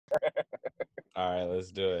All right,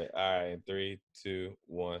 let's do it. All right, 3, 2,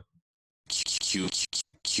 1. Ladies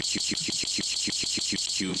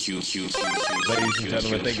and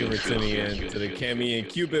gentlemen, thank you for tuning in to the Cammy and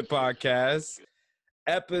Cupid podcast,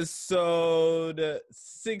 episode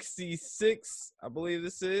 66. I believe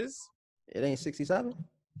this is. It ain't 67.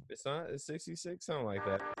 It's not. It's 66. Something like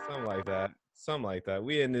that.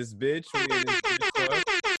 We in this bitch.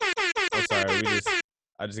 I'm sorry.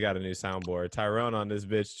 I just got a new soundboard. Tyrone on this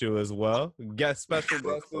bitch too as well. Special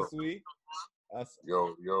guest this week.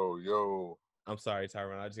 Yo. I'm sorry,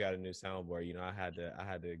 Tyrone. I just got a new soundboard. You know, I had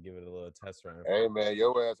to give it a little test run. Hey man,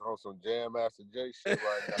 your ass on some Jam Master J shit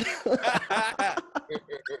right now.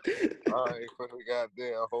 I ain't finna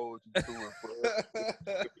goddamn hold you to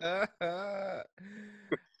it, bro.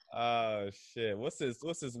 Oh shit! What's this?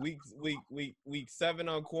 Week 7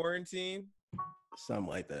 on quarantine? Something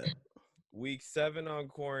like that. Week 7 on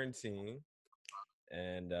quarantine,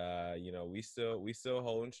 and you know we still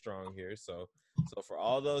holding strong here. So for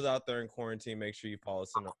all those out there in quarantine, make sure you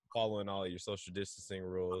following all of your social distancing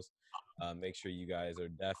rules. Make sure you guys are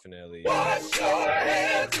definitely. Wash your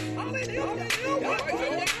hands.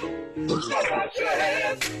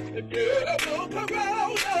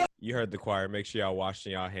 You heard the choir. Make sure y'all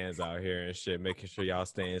washing y'all hands out here and shit. Making sure y'all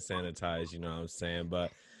staying sanitized. You know what I'm saying?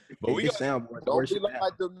 But we got soundboard. Don't be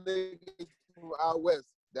like them niggas from out west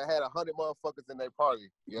that had 100 motherfuckers in their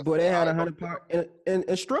party. Yes, Boy, they had 100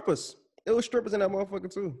 and strippers. It was strippers in that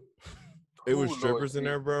motherfucker too. It was strippers in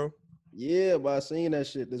there, bro. Yeah, but I seen that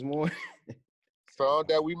shit this morning. Some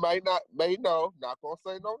that we may know. Not gonna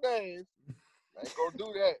say no names. Ain't gonna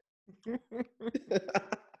do that.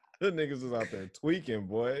 The niggas was out there tweaking,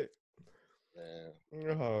 boy. Man.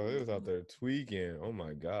 Oh, it was out there tweaking. Oh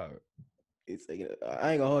my god. It's like,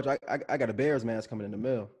 I ain't gonna hold you. I got a Bears mask coming in the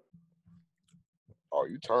mail. Oh,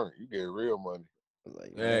 you get real money.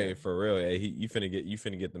 Like, hey, man. for real. Hey, you finna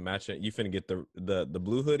get the match. You finna get the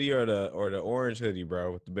blue hoodie or the orange hoodie,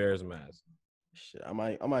 bro, with the Bears mask. Shit, I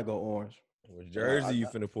might go orange. Which jersey you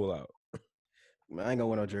finna pull out? Man, I ain't gonna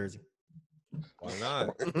wear no jersey. Why not?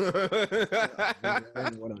 I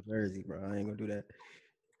ain't wear no jersey, bro. I ain't gonna do that.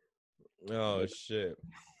 Oh shit!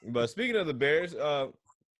 But speaking of the Bears,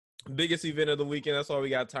 biggest event of the weekend. That's why we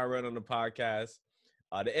got Tyrone on the podcast.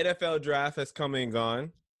 The NFL draft has come and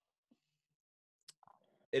gone.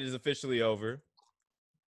 It is officially over.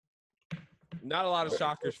 Not a lot of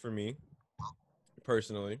shockers for me,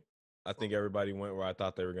 personally. I think everybody went where I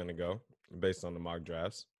thought they were going to go based on the mock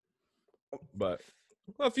drafts. But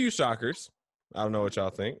a few shockers. I don't know what y'all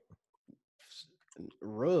think.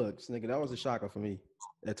 Ruggs, nigga, that was a shocker for me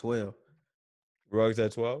at 12. Ruggs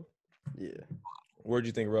at 12? Yeah. Where'd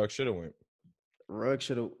you think Ruggs should have went? Ruggs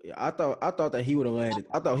should have. I thought that he would have landed.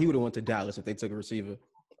 I thought he would have went to Dallas if they took a receiver,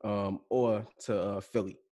 or to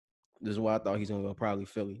Philly. This is why I thought he's gonna go probably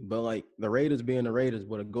Philly. But like the Raiders being the Raiders,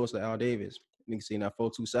 with a ghost of Al Davis, you can see that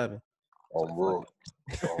 4.27. Oh, bro.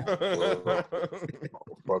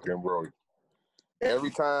 Fucking bro. Every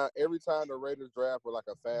time the Raiders draft for like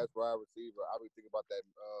a fast wide receiver, I be thinking about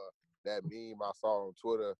that meme I saw on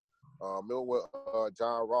Twitter. Remember when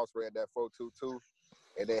John Ross ran that 4.22,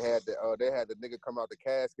 and they had the nigga come out the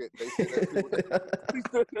casket. They said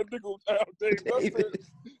that nigga was Al Davis.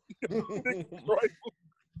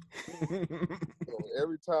 So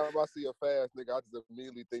every time I see a fast nigga, I just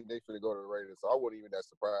immediately think they finna go to the Raiders. So I wasn't even that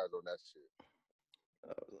surprised on that shit.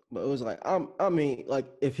 But it was like I mean, like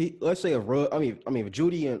if he, let's say if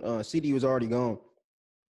Judy and CD was already gone,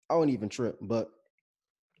 I wouldn't even trip. But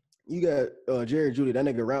you got Jerry Judy, that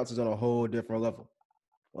nigga routes is on a whole different level,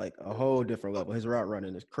 like a whole different level. His route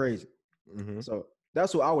running is crazy. Mm-hmm. So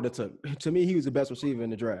that's what I would have took. To me, he was the best receiver in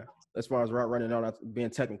the draft as far as route running and all that being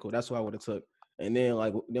technical. That's what I would have took. And then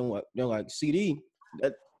like CD,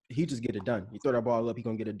 that he just get it done. You throw that ball up, he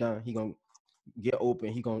gonna get it done. He gonna get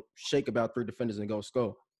open. He gonna shake about 3 defenders and go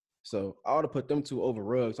score. So I would have put them two over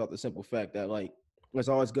Ruggs off the simple fact that like it's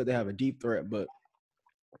always good to have a deep threat, but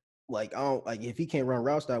like I don't like if he can't run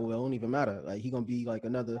routes that well, it don't even matter. Like he gonna be like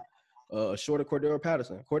another shorter Cordero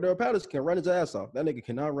Patterson. Cordero Patterson can run his ass off. That nigga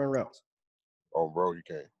cannot run routes. Oh, bro, you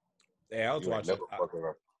can't. Hey, I was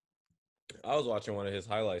watching one of his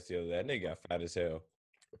highlights the other day. That nigga got fat as hell.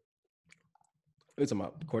 You talking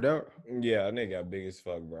about Cordero? Yeah, that nigga got big as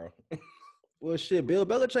fuck, bro. Well, shit, Bill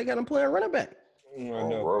Belichick had him playing running back. I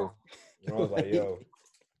know, bro. I was like, yo,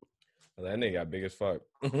 that nigga got big as fuck.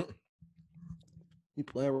 He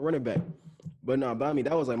playing running back. But no, but I mean,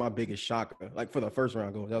 that was like my biggest shocker. Like for the first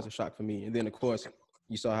round goal, that was a shock for me. And then, of course,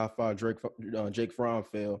 you saw how far Jake Fromm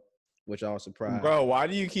fell, which I was surprised. Bro, why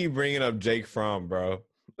do you keep bringing up Jake Fromm, bro?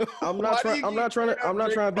 I'm not trying. I'm not trying to. I'm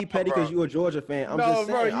not trying to be petty because you a Georgia fan. I'm just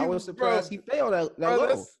saying. I was surprised he failed that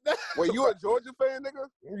low. Wait, you a Georgia fan, nigga?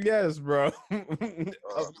 Yes, bro.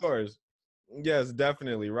 Of course. Yes,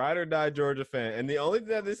 definitely. Ride or die Georgia fan. And the only thing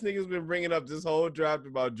that this nigga's been bringing up this whole draft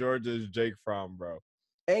about Georgia is Jake Fromm, bro.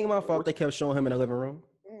 Ain't my fault they kept showing him in the living room.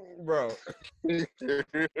 Bro. You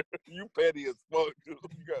petty as fuck, dude.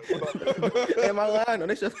 You got Am I lying? No,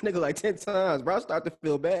 they showed the nigga like 10 times, bro. I start to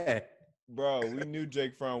feel bad. Bro, we knew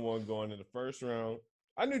Jake Fromm wasn't going in the first round.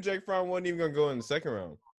 I knew Jake Fromm wasn't even going to go in the second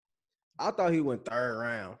round. I thought he went third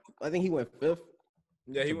round. I think he went fifth.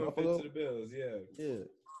 Yeah, he went fifth to the Bills, Yeah.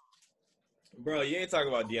 Bro, you ain't talking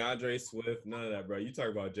about DeAndre Swift, none of that, bro. You talk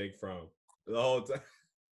about Jake Fromm the whole time.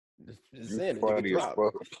 Just saying it. funny as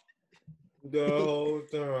fuck. The whole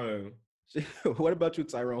time. What about you,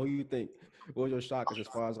 Tyrone? Who you think? What was your shockers as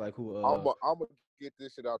far as like who? I'm gonna get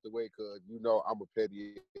this shit out the way because you know I'm a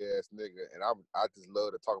petty ass nigga, and I just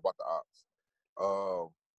love to talk about the ops.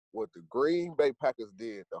 What the Green Bay Packers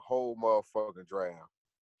did the whole motherfucking draft,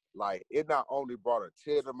 like it not only brought a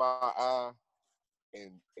tear to my eye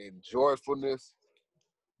and joyfulness,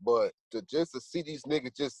 but to see these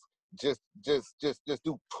niggas just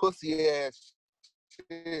do pussy ass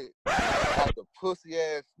shit after pussy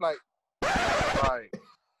ass like I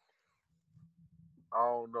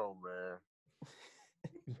don't know, man.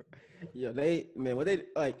 Yeah, what they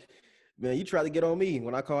like, man, you tried to get on me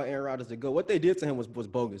when I called Aaron Rodgers to go. What they did to him was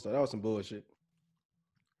bogus. So that was some bullshit.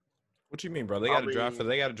 What you mean, bro? They got to draft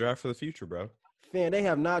for the future, bro. Man, they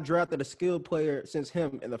have not drafted a skilled player since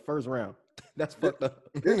him in the first round. That's fucked up.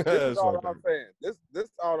 This is all I'm saying. This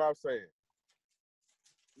is all I'm saying.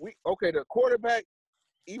 The quarterback,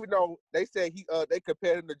 even though they said they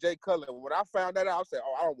compared him to Jay Cutler, when I found that out, I said,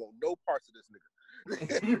 I don't want no parts of this nigga.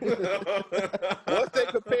 Once they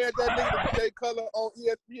compared that nigga to Jay Cutler on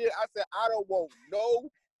ESPN, I said, I don't want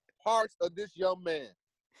no parts of this young man.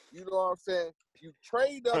 You know what I'm saying? You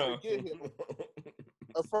trade up to get him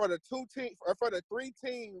for the three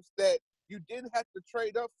teams that you didn't have to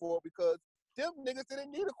trade up for because them niggas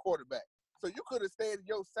didn't need a quarterback. So you could have stayed in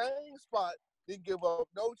your same spot, didn't give up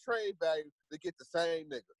no trade value to get the same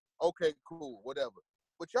nigga. Okay, cool, whatever.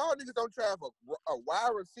 But y'all niggas don't draft a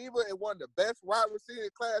wide receiver in one of the best wide receiver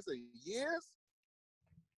class of years.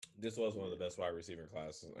 This was one of the best wide receiver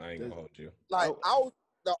classes. I ain't gonna hold you. Like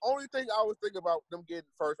the only thing I was thinking about them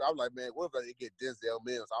getting first, I was like, man, what if they get Denzel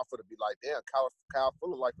Mills? I'm gonna be like, damn, Kyle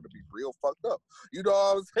Fuller like gonna be real fucked up. You know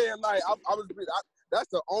what I'm saying? Like, that's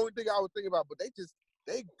the only thing I was thinking about. But they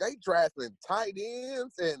drafting tight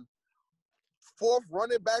ends and fourth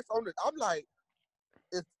running backs on it. I'm like,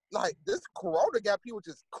 it's like this Corona got people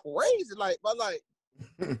just crazy. Like, but like,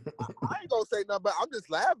 I ain't gonna say nothing, but I'm just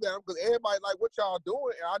laughing at them because everybody like what y'all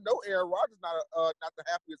doing, and I know Aaron Rodgers not the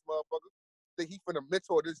happiest motherfucker. That he finna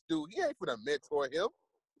mentor this dude. He ain't finna mentor him.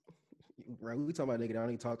 Right, we talking about nigga that don't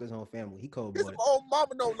even talk to his own family. He cold His blooded. own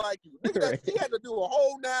mama don't like you. Nigga, he had to do a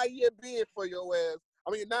whole 9-year bid for your ass.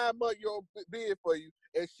 9-month-year bid for you,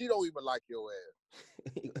 and she don't even like your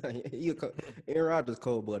ass. Aaron Rodgers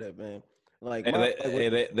cold blooded, man. Like,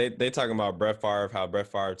 they talking about Brett Favre, how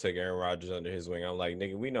Brett Favre took Aaron Rodgers under his wing. I'm like,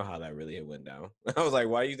 nigga, we know how that really went down. I was like,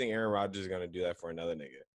 why do you think Aaron Rodgers is gonna do that for another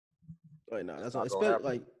nigga? Like, no, that's not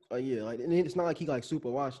like, yeah, like, and it's not like he like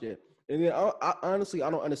super watched it. And then I honestly, I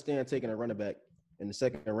don't understand taking a running back in the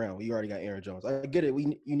second round. You already got Aaron Jones. I get it.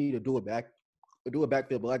 You need to do a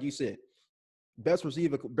backfield, but like you said, best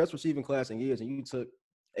receiving class in years, and you took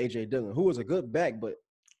AJ Dillon, who was a good back, but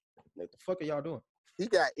what the fuck are y'all doing? He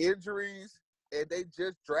got injuries, and they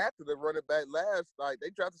just drafted a running back last. Like they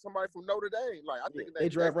drafted somebody from Notre Dame. Like I think they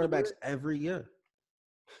draft running backs every year.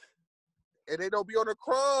 And they don't be on the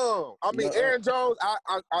crumb. Aaron Jones, I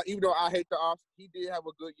even though I hate the ops, he did have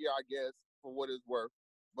a good year, I guess, for what it's worth.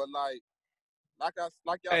 But y'all.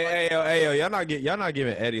 Hey, yo, y'all not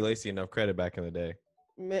giving Eddie Lacy enough credit back in the day.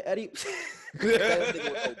 Man, Eddie, that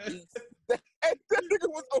nigga was obese. That nigga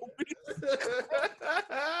was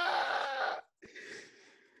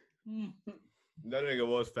obese. That nigga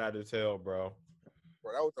was fat as hell, bro.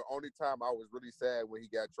 Bro, that was the only time I was really sad when he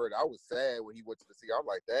got traded. I was sad when he went to the sea. I'm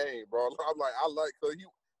like, dang, bro. I'm like,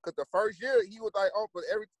 cause the first year he was like, but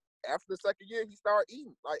after the second year he started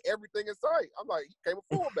eating like everything in sight. I'm like, he came a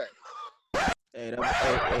fullback.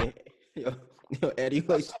 Yo, Eddie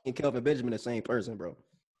Lacy and Kelvin Benjamin the same person, bro.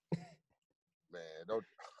 Man, don't.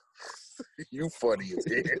 You funny as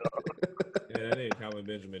hell. Yeah, that nigga Kelvin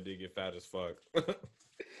Benjamin did get fat as fuck.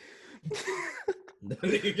 That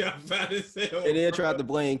nigga got fat as hell. And then tried to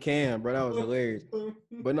blame Cam, bro. That was hilarious.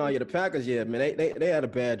 But no, the Packers, man, they had a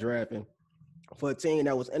bad draft. And for a team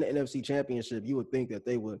that was in the NFC Championship, you would think that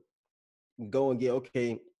they would go and get,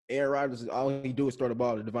 okay, Aaron Rodgers, all he do is throw the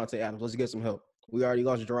ball to Devontae Adams. Let's get some help. We already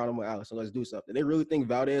lost Geronimo Allison, so let's do something. They really think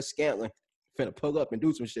Valdez Scantling finna pull up and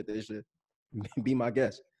do some shit this year. Be my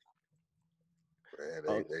guest.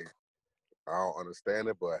 Man, I don't understand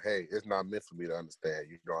it, but hey, it's not meant for me to understand.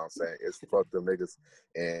 You know what I'm saying? It's fuck them niggas,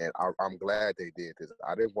 and I'm glad they did this.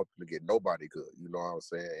 I didn't want them to get nobody good. You know what I'm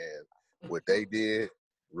saying? And what they did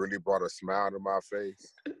really brought a smile to my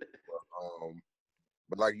face.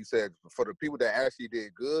 But like you said, for the people that actually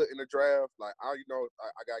did good in the draft, like I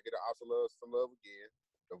gotta get some love again.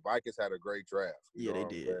 The Vikings had a great draft. Yeah, they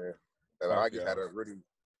did. The Vikings had a really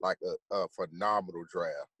a phenomenal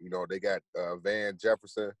draft. You know, they got Van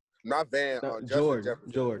Jefferson. Not Van, Justin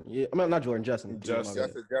Jefferson. Jordan. Yeah, I mean, not Jordan, Justin. Justin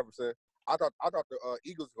Jefferson. I thought the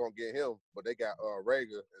Eagles were gonna get him, but they got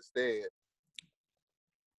Rager instead.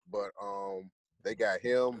 But they got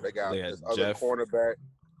him. They got this other cornerback,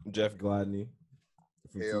 Jeff Gladney.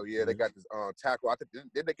 Hell yeah, they got this tackle. I think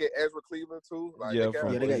did they get Ezra Cleveland too? Like,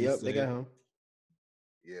 they got him.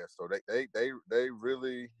 Yeah, so they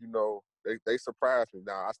really, you know, they surprised me.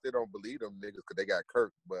 Now I still don't believe them niggas because they got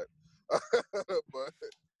Kirk, but but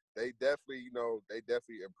they definitely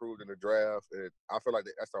improved in the draft, and I feel like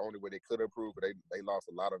that's the only way they could improve. But they lost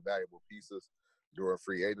a lot of valuable pieces during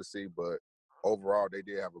free agency, but overall they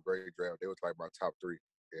did have a great draft. They was like my top 3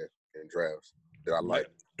 in drafts that I like.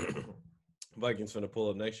 Vikings finna pull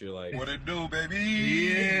up next year. Like, what it do, baby?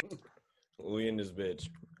 Yeah. We in this bitch.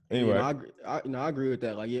 Anyway, I agree with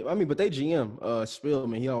that. Like, yeah, I mean, but they GM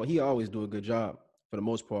Spielman, he always do a good job for the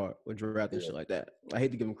most part with drafting shit like that. I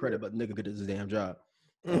hate to give him credit, but the nigga good at his damn job.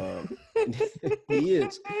 He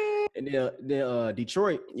is. And then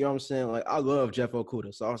Detroit, you know what I'm saying? Like, I love Jeff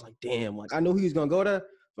Okudah, so I was like, damn, like I knew he was gonna go there,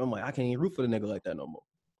 but I'm like, I can't even root for the nigga like that no more.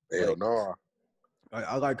 Hell no.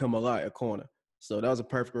 I like him a lot at corner. So that was a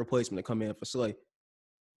perfect replacement to come in for Slay.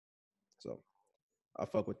 So I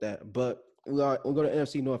fuck with that. But we'll go to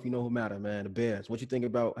NFC North. You know who matter, man. The Bears. What you think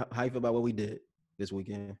about how you feel about what we did this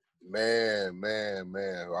weekend? Man.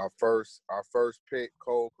 Our first pick,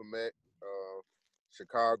 Cole Kmet,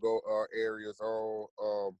 Chicago area's own.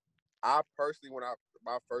 I personally,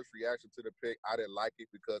 my first reaction to the pick, I didn't like it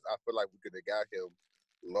because I feel like we could have got him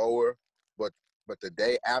lower. But the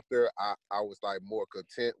day after, I was like more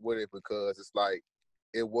content with it because it's like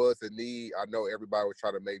it was a need. I know everybody was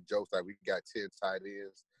trying to make jokes like we got 10 tight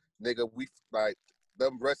ends. Nigga, we like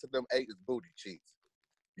them rest of them 8 is booty cheeks.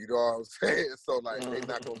 You know what I'm saying? So like they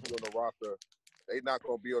not gonna be on the roster. They not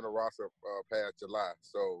gonna be on the roster past July.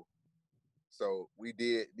 So we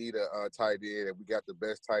did need a tight end, and we got the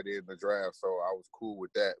best tight end in the draft. So I was cool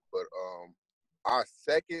with that. But our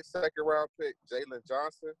second round pick, Jalen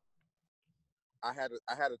Johnson. I had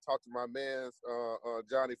to talk to my man's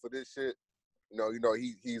Johnny for this shit. You know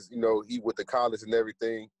he's he with the college and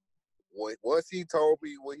everything. Once he told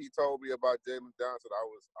me about Jalen Johnson, I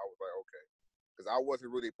was like, okay, because I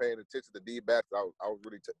wasn't really paying attention to D-backs. I was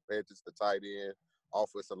really paying attention to tight end,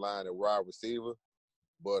 offensive line, and wide receiver.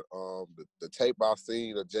 But the tape I've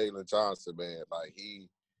seen of Jalen Johnson, man, like he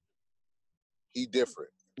different.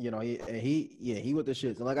 You know, he with the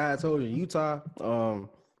shit. So like I had told you, Utah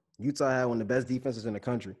had one of the best defenses in the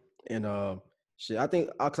country, and shit. I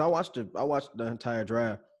think because I watched the entire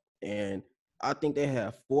draft, and I think they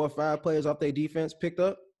have 4 or 5 players off their defense picked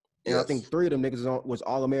up, and I think 3 of them niggas was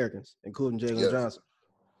all Americans, including Jalen Johnson.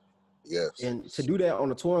 Yes. And to do that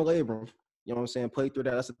on a torn labrum, you know what I'm saying? Play through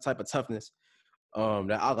that. That's the type of toughness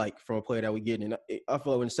that I like from a player that we get. And I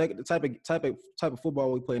feel like the type of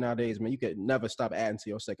football we play nowadays, man, you could never stop adding to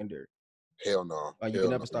your secondary. Hell no. Like you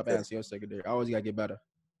can never stop adding to your secondary. I always gotta get better.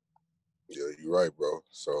 Yeah, you're right, bro.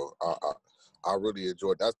 So I really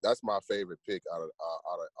enjoyed that's my favorite pick out of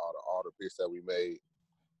all the picks that we made.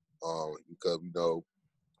 Because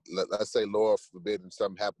let's say Lord forbid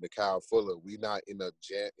something happened to Kyle Fuller, we not in a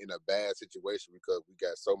bad situation because we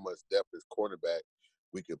got so much depth as cornerback.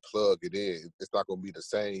 We can plug it in. It's not gonna be the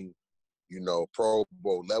same, Pro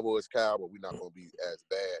Bowl level as Kyle, but we're not gonna be as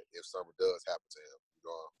bad if something does happen to him.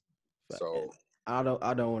 So I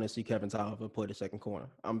don't want to see Kevin Tolliver play the second corner.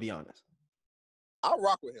 I'm gonna be honest. I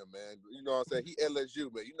rock with him, man. You know what I'm saying? He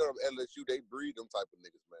LSU, man. You know them LSU, they breed them type of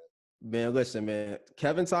niggas, man. Man, listen, man.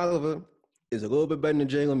 Kevin Tolliver is a little bit better than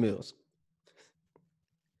Jalen Mills.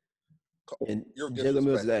 And Jalen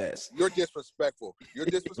Mills' ass. You're disrespectful. You're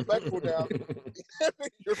disrespectful now.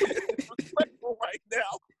 You're being disrespectful right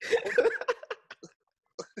now.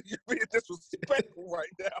 You're being disrespectful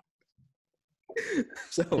right now.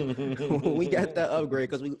 So when we got that upgrade,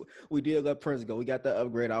 because we did let Prince go, we got that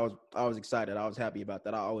upgrade. I was excited. I was happy about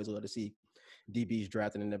that. I always love to see DBs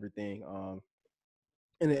drafting and everything.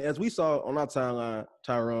 And as we saw on our timeline,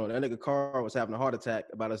 Tyrone, that nigga Carr was having a heart attack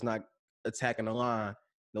about us not attacking the line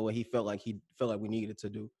the way he felt like we needed to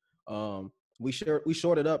do. We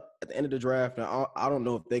shorted up at the end of the draft, and I don't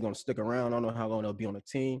know if they're gonna stick around. I don't know how long they'll be on the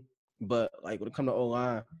team, but like when it comes to O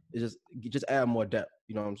line, it's just add more depth.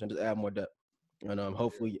 You know what I'm saying? Just add more depth, and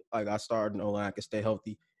hopefully, like I started an O line can stay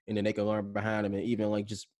healthy, and then they can learn behind him, and even like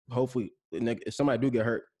just hopefully if somebody do get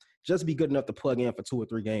hurt, just be good enough to plug in for 2 or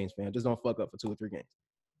 3 games, man. Just don't fuck up for 2 or 3 games.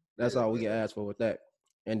 That's all we can ask for with that.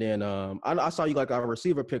 And then I saw you like our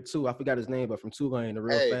receiver pick too. I forgot his name, but from Tulane, the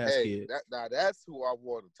real fast kid. That's who I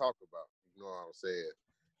want to talk about. You know what I'm saying?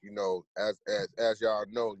 You know, as y'all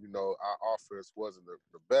know, you know, our offense wasn't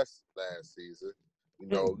the best last season. You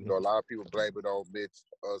know, a lot of people blame it on Mitch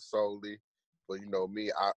solely, but you know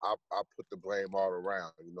me, I put the blame all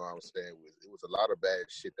around. You know what I'm saying? It was a lot of bad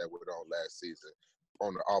shit that went on last season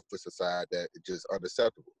on the offensive side that is just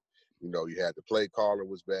unacceptable. You know, you had the play caller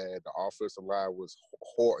was bad. The offensive line was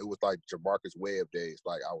horrible. It was like Jamarcus Webb days.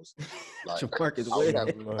 Like I was like Jamarcus Webb. I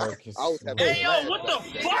was having hey yo, what the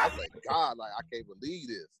fuck? I was like, God, like I can't believe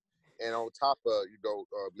this. And on top of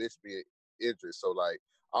Mitch being injured, so like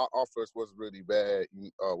our offense was really bad.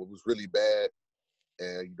 It was really bad,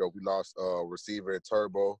 and you know we lost receiver and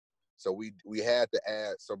Turbo, so we had to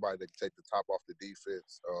add somebody to take the top off the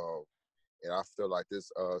defense. And I feel like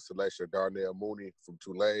this selection, Darnell Mooney from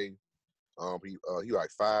Tulane. He like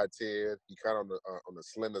 5'10". He kind of on the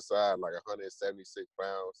slender side, like 176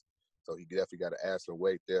 pounds. So he definitely got to add some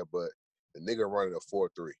weight there. But the nigga running a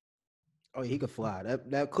 4.3. Oh, he could fly.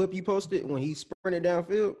 That clip you posted when he sprinted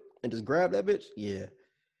downfield and just grabbed that bitch. Yeah,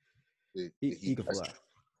 he could fly.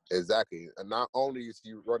 Exactly. And not only is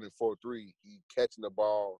he running 4.3, he catching the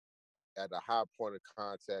ball at a high point of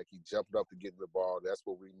contact. He jumped up to get the ball. That's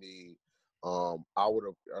what we need. I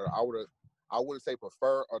wouldn't say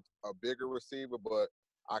prefer a bigger receiver, but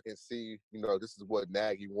I can see, you know, this is what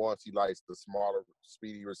Nagy wants. He likes the smaller,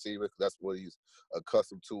 speedy receiver because that's what he's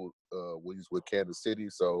accustomed to when he's with Kansas City.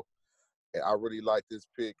 So and I really like this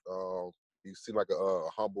pick. He seemed like a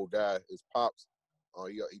humble guy. His pops,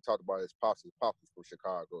 he talked about his pops. His pops is from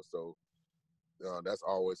Chicago, so that's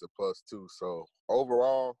always a plus too. So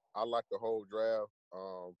overall, I like the whole draft.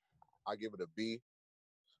 I give it a B.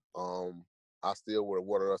 I still would have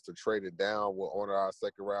wanted us to trade it down with one of our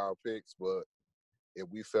second round picks, but if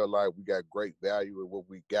we felt like we got great value in what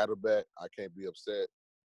we got them at, I can't be upset.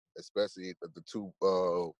 Especially the two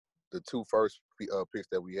first picks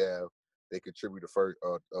that we have, they contribute the first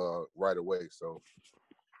right away. So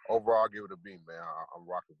overall, I'll give it a B, man. I'm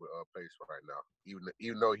rocking with Pace right now,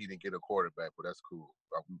 even though he didn't get a quarterback, but that's cool.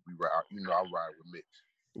 We I'm riding with Mitch.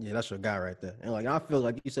 Yeah, that's your guy right there. And like I feel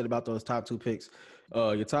like you said about those top 2 picks,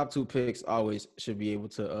 your top 2 picks always should be able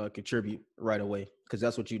to contribute right away because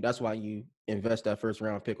that's why you invest that first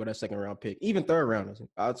round pick or that second round pick, even third rounders.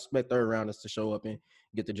 I expect third rounders to show up and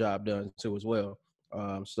get the job done too as well.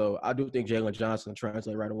 So I do think Jalen Johnson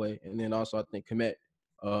translate right away, and then also I think Kmet.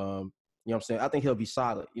 You know what I'm saying? I think he'll be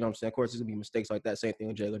solid. You know what I'm saying? Of course, there's gonna be mistakes like that. Same thing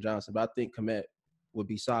with Jalen Johnson, but I think Kmet would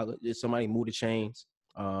be solid. Just somebody move the chains.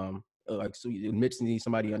 Like so Mitch needs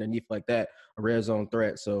somebody underneath like that, a red zone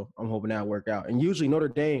threat. So I'm hoping that'll work out. And usually Notre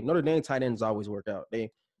Dame tight ends always work out. Man.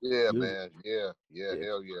 Yeah, hell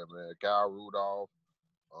yeah, man. Kyle Rudolph.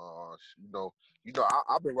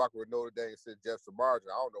 I've been rocking with Notre Dame since Jeff Samardzija.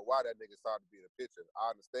 I don't know why that nigga started being a pitcher. I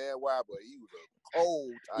understand why, but he was a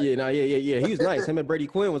cold tight end. Yeah. He was nice. Him and Brady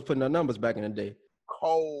Quinn was putting up numbers back in the day.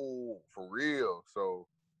 Cold for real. So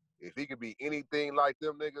if he could be anything like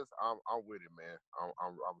them niggas, I'm with it, man.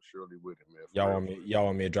 I'm surely with it, man. Y'all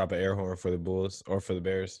want me to drop an air horn for the Bulls or for the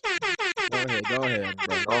Bears? Go ahead,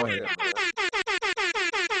 bro. Go ahead.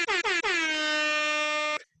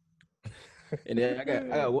 And then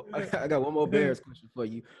I got one more Bears question for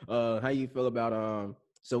you. How you feel about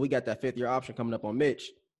so we got that 5th year option coming up on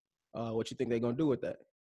Mitch. What you think they're gonna do with that?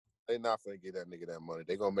 They not gonna get that nigga that money.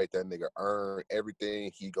 They gonna make that nigga earn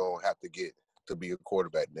everything he gonna have to get to be a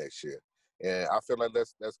quarterback next year. And I feel like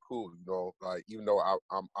that's cool. You know, like even though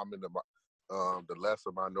I'm in the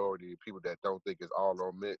lesser minority of people that don't think it's all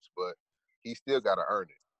on Mitch, but he still got to earn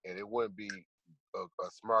it. And it wouldn't be a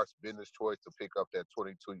smart business choice to pick up that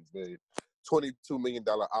 $22 million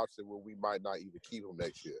option when we might not even keep him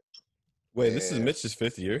next year. Wait, this is Mitch's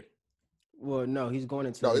 5th year? Well, no, he's going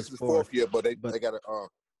into this is 4th year, but they got to.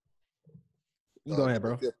 You go ahead,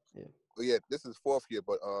 bro. Yeah, this is 4th year,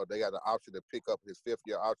 but they got the option to pick up his 5th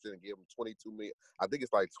year option and give him $22 million. I think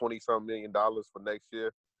it's like $20-some million for next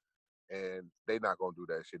year, and they not gonna do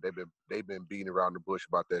that shit. They've been beating around the bush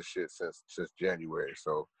about that shit since January.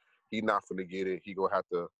 So he not gonna get it. He gonna have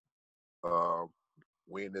to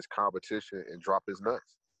win this competition and drop his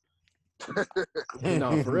nuts.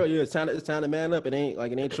 No, for real, yeah, it's time to man up. It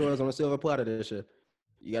ain't yours on a silver platter. This shit,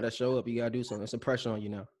 you gotta show up. You gotta do something. There's some pressure on you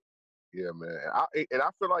now. Yeah, man. I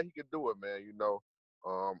feel like he can do it, man. He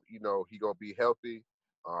gonna be healthy.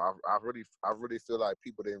 I really feel like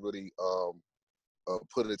people didn't really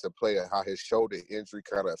put it into play how his shoulder injury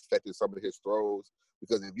kind of affected some of his throws.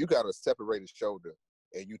 Because if you got a separated shoulder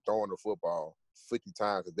and you throwing the football 50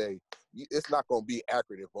 times a day, it's not gonna be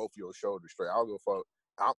accurate if both your shoulders straight. I don't give a fuck.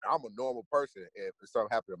 I'm a normal person. If something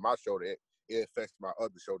happened to my shoulder, it affects my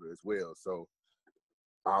other shoulder as well. So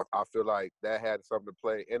I feel like that had something to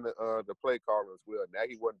play in the play calling as well. Now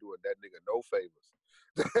he wasn't doing that nigga no favors.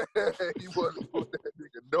 He wasn't doing that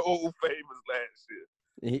nigga no favors last year.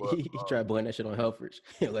 He tried to blame that shit on Helfrich.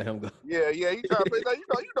 Let him go. Yeah, he tried to play. You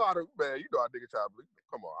know how nigga try to.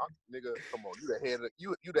 Come on, nigga. Come on, you the head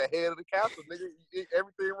of the castle, nigga.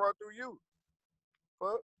 Everything run through you.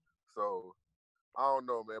 Fuck. So I don't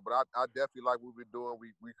know, man, but I definitely like what we're doing.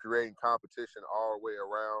 We creating competition all the way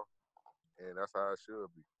around, and that's how it should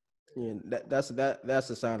be. Yeah, that's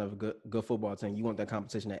a sign of a good football team. You want that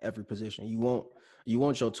competition at every position. You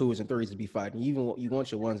want your twos and threes to be fighting. You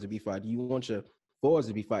want your ones to be fighting. You want your fours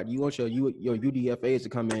to be fighting. You want your UDFAs to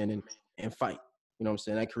come in and fight. You know what I'm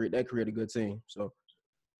saying? That create a good team. So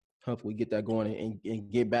hopefully we get that going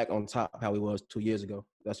and get back on top how he was 2 years ago.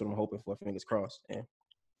 That's what I'm hoping for. Fingers crossed. And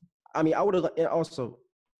I mean, I would also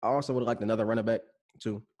would have liked another running back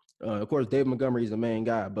too. Of course, David Montgomery is the main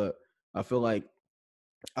guy, but I feel like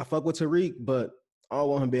I fuck with Tariq, but I don't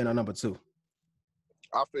want him being our number 2.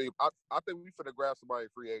 I think we finna grab somebody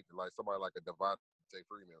free agent, like somebody like a Devontae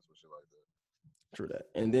Freeman or some shit like that. True that.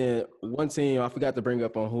 And then one team I forgot to bring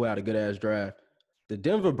up on who had a good ass draft. The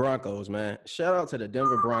Denver Broncos, man. Shout out to the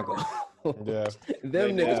Denver Broncos. Yeah.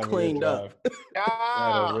 Them niggas cleaned up.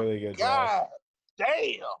 Had a really good God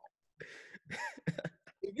damn.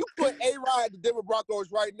 If you put A-Rod at the Denver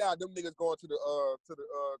Broncos right now, them niggas going to the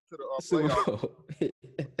playoffs.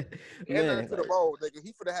 And to the bowl, nigga.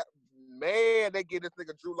 He finna have, man, they get this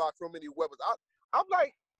nigga Drew Lock so many weapons. I'm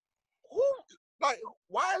like, who? Like,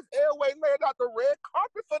 why is Elway laying out the red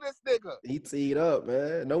carpet for this nigga? He teed up,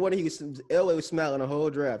 man. No wonder Elway was smiling the whole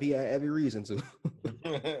draft. He had every reason to.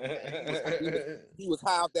 He was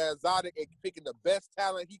high off that exotic and picking the best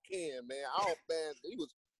talent he can, man. He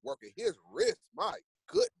was working his wrist. My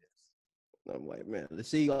goodness. I'm like, man, to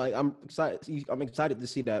see, like, I'm excited to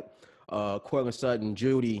see that Cortland Sutton,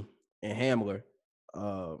 Judy, and Hamler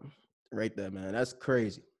right there, man. That's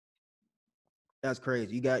crazy. That's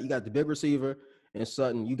crazy. You got the big receiver and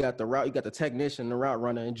Sutton. You got the technician, the route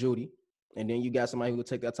runner, and Judy, and then you got somebody who will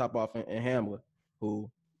take that top off and Hamler, who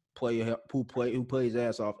plays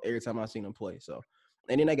ass off every time I seen him play. So,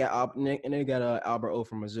 and then they got Albert O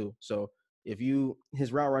from Mizzou. So if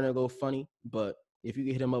his route runner go funny, but if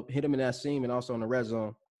you hit him in that seam and also in the red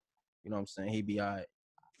zone, you know what I'm saying, he'd be all right.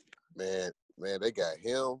 Man, they got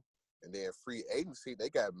him, and then free agency, they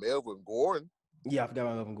got Melvin Gordon. Yeah, I forgot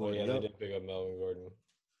about Melvin Gordon. Yeah, they did pick up Melvin Gordon.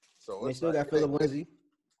 So they still got Phillip Lindsay.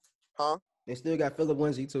 Huh? They still got Phillip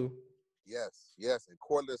Lindsay too. Yes, and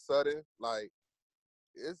Cortland Sutton, like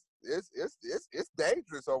it's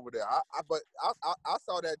dangerous over there. I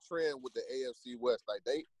saw that trend with the AFC West. Like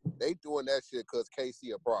they doing that shit because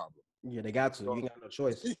KC a problem. Yeah, they got to. You ain't got no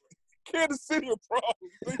choice. Kansas City a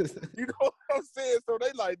problem. You know what I'm saying? So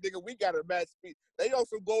they like, nigga, we got to match speed. They on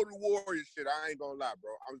some Golden Warriors shit. I ain't gonna lie,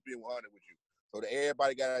 bro. I'm just being 100 with you. So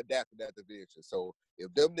everybody got to adapt to that division. So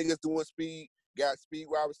if them niggas doing speed, got speed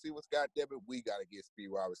wide receivers, goddamn it, we got to get speed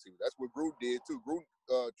wide receivers. That's what Gruden did too.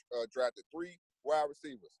 Gruden drafted 3 wide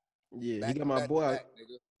receivers. Yeah, he got my boy.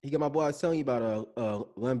 He got my boy. I was telling you about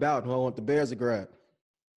Lynn Bowden, who I want the Bears to grab.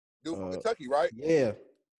 Dude from Kentucky, right? Yeah.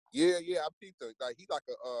 Yeah. I peeped him. Like he's like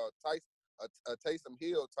a Taysom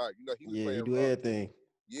Hill type. You know, he was playing. He do everything.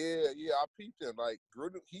 Yeah. I peeped him. Like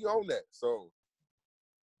Gruden, he on that. So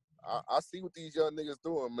I see what these young niggas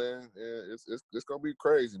doing, man. Yeah, it's gonna be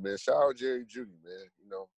crazy, man. Shout out Jerry Jeudy, man. You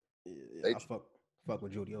know. Yeah, I fuck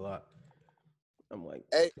with Jeudy a lot. I'm like,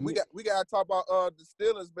 hey, we gotta talk about the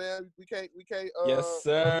Steelers, man. We can't yes,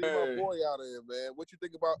 sir. Get my boy out of here, man. What you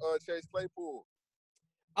think about Chase Claypool?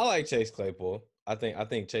 I like Chase Claypool. I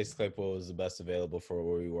think Chase Claypool was the best available for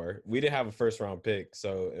where we were. We didn't have a first round pick,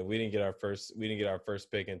 so we didn't get our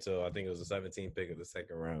first pick until I think it was the 17th pick of the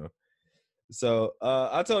second round. So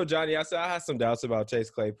I told Johnny, I said I had some doubts about Chase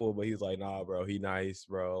Claypool, but he's like, nah, bro, he nice,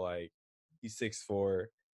 bro. Like he's 6'4".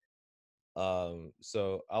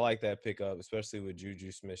 So I like that pickup, especially with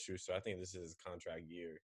Juju Smith-Schuster. I think this is his contract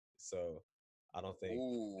year, so I don't think.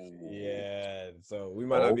 Ooh. Yeah, so we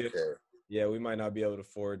might not be. Yeah, we might not be able to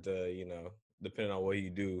afford to, depending on what he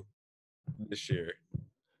do this year.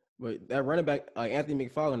 But that running back, like Anthony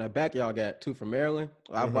McFarland, that back y'all got too from Maryland.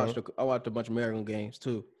 I watched a bunch of Maryland games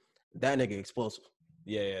too. That nigga explosive.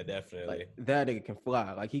 Yeah, definitely. Like that nigga can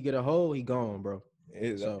fly. Like he get a hole, he gone, bro.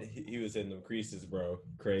 So he was in the creases, bro.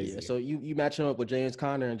 Crazy. Yeah. So you match him up with James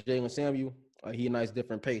Conner and Jalen Samuel. He a nice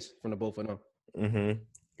different pace from the both of them.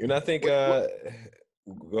 And I think go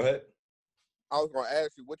ahead. I was gonna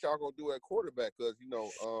ask you what y'all gonna do at quarterback because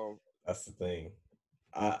that's the thing.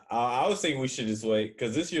 I was thinking we should just wait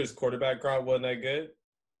because this year's quarterback crop wasn't that good.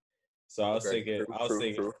 So I was thinking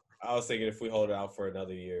if we hold it out for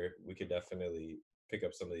another year, we could definitely pick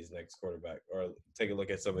up some of these next quarterback or take a look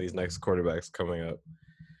at some of these next quarterbacks coming up.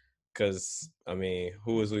 Because I mean,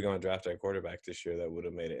 who was we gonna draft at quarterback this year that would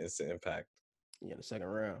have made an instant impact? Yeah, the second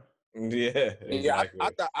round. Yeah, exactly.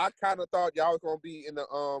 I kind of thought y'all was gonna be in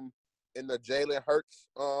the Jalen Hurts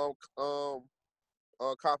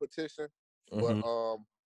competition. But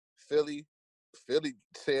Philly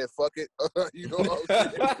said fuck it. You know what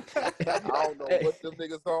I'm saying? I don't know what them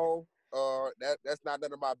niggas on. That's not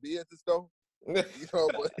none of my business though.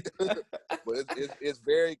 But it's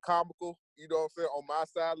very comical. You know what I'm saying? On my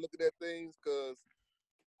side, looking at things, cause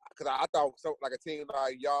I thought something like a team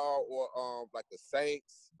like y'all or like the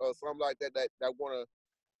Saints or something like that want to.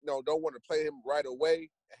 Don't want to play him right away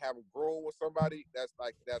and have him groom with somebody that's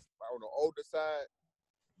on the older side,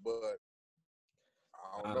 but.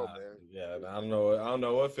 I don't know, man. Yeah, I don't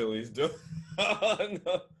know what Philly's doing. I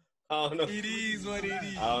don't know. It is what it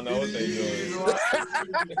is. I don't know what they're doing.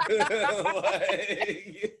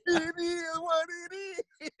 It is what it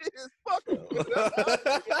is. Fuck them.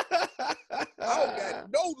 I don't got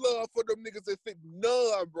no love for them niggas that fit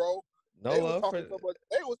none, bro. No love for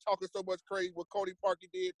they was talking so much crazy when Cody Parkey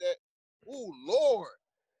did that. Ooh, Lord.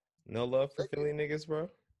 No love for Philly niggas, bro.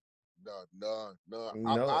 No. No. I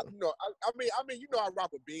mean, I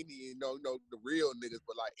rock with Beanie and the real niggas,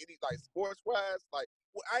 but like any like sports wise, like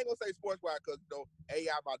I ain't gonna say sports wise because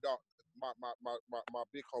AI my dog, my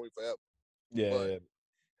big homie forever. Yeah.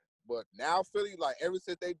 But now Philly, like ever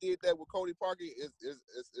since they did that with Cody Parkey,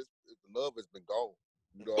 the love has been gone.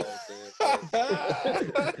 You know what I'm saying?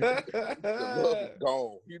 The love is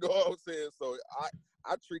gone. You know what I'm saying? So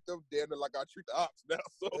I treat them damn near like I treat the ops now.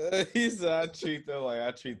 So he said I treat them like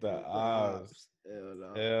I treat the ops. Hell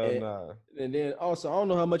no. And then also, I don't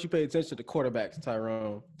know how much you pay attention to quarterbacks,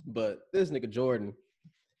 Tyrone, but this nigga Jordan.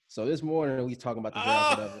 So this morning we talking about the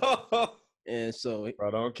draft, whatever. And so,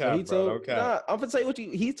 bro, don't cap, don't cap. Nah, I'm gonna tell you what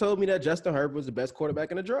he told me that Justin Herbert was the best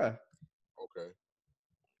quarterback in the draft. Okay.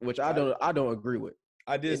 Which I don't agree with.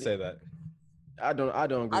 I did say that. I don't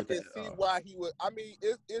agree with that. I can see why he would. I mean,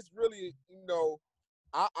 it's really,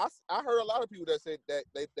 I heard a lot of people that said that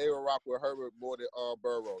they would rock with Herbert more than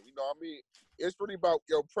Burrow. You know what I mean? It's really about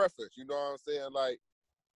your preference. You know what I'm saying? Like,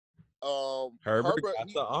 Herbert got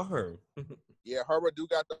the arm. Yeah, Herbert do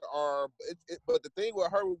got the arm. But the thing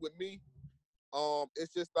with Herbert with me,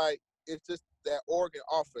 it's just that Oregon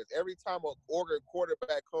offense. Every time an Oregon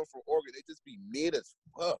quarterback comes from Oregon, they just be mid as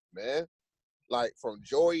fuck, man. Like from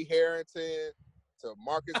Joey Harrington to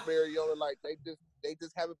Marcus Mariota, like they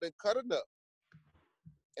just haven't been cut enough.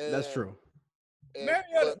 And, that's true.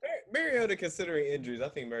 Mariota, considering injuries, I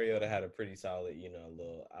think Mariota had a pretty solid,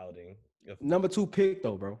 little outing. Number 2 pick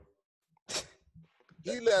though, bro.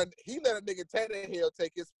 He let a nigga Tannehill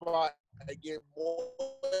take his spot and get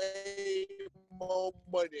way more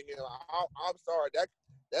money than him. I'm sorry,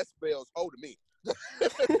 that spells hold to me.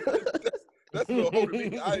 That's no hold to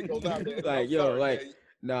me. I ain't gonna lie, man. Like sorry, man.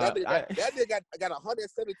 Nah, that nigga got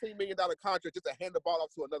 $117 million contract just to hand the ball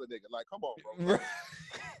off to another nigga. Like, come on, bro.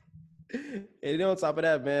 And then on top of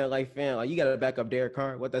that, man, like you got to back up Derek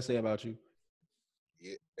Carr. What that say about you?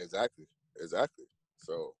 Yeah, exactly.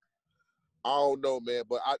 So I don't know, man,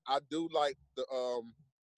 but I do like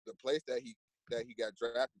the place that he got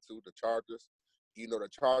drafted to, the Chargers. The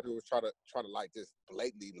Chargers was trying to like just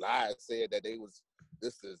blatantly lie, saying that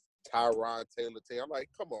this is Tyrod Taylor team. I'm like,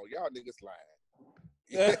 come on, y'all niggas lying.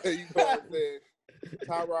 You know what I'm saying?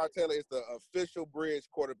 Tyrod Taylor is the official bridge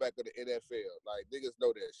quarterback of the NFL. Like, niggas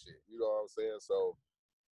know that shit. You know what I'm saying? So,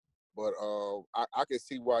 but I can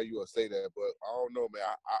see why you would say that, but I don't know, man.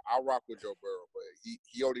 I rock with Joe Burrow, but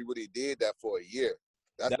he only really did that for a year.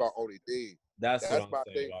 That's my only thing. That's what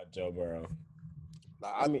I'm saying about Joe Burrow.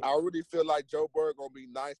 Like, I really feel like Joe Burrow gonna be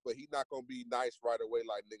nice, but he's not gonna be nice right away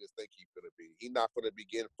like niggas think he's gonna be. He's not gonna be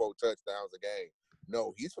getting 4 touchdowns a game.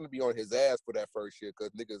 No, he's gonna be on his ass for that first year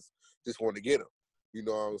because niggas just want to get him. You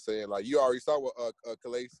know what I'm saying? Like, you already saw what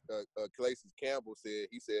Calais Campbell said.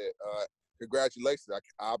 He said, congratulations,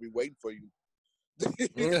 I'll be waiting for you.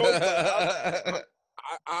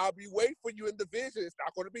 I'll be waiting for you in division. It's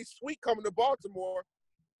not going to be sweet coming to Baltimore.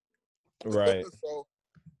 Right. So,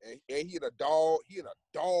 and he in a dog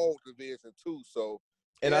division too. So,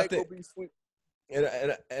 and it I ain't think, gonna be sweet.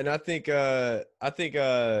 and I think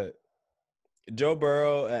Joe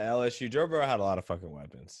Burrow at LSU. Joe Burrow had a lot of fucking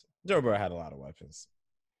weapons. Joe Burrow had a lot of weapons.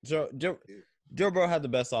 Joe Burrow had the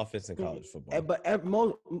best offense in college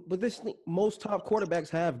football. Most top quarterbacks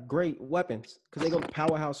have great weapons because they go to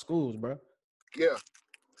powerhouse schools, bro. Yeah.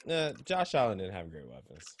 Josh Allen didn't have great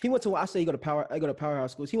weapons. He went to I go to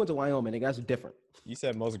powerhouse schools. He went to Wyoming. And that's different. You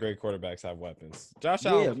said most great quarterbacks have weapons. Josh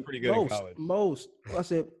Allen was pretty good in college. Most. I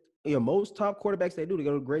said, most top quarterbacks they go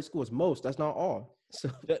to great schools. Most. That's not all. So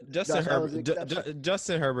Justin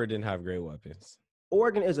Herbert didn't have great weapons.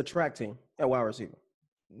 Oregon is a track team at wide receiver.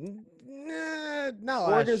 No,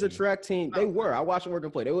 Oregon's a track team. They were. I watched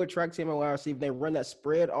Oregon play. They were a track team at wide receiver. They run that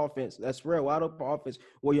spread offense, that spread wide open offense,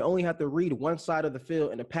 where you only have to read one side of the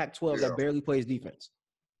field in the Pac-12 that barely plays defense.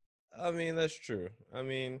 I mean, that's true.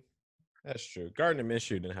 Gardner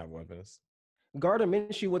Minshew didn't have weapons. Gardner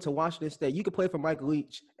Minshew went to Washington State. You could play for Mike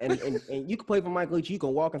Leach, and you can play for Mike Leach. You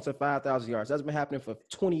can walk into 5,000 yards. That's been happening for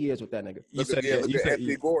 20 years with that nigga. Look at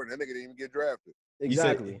Anthony Gordon. That nigga didn't even get drafted.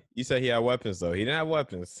 Exactly. You said he had weapons though. He didn't have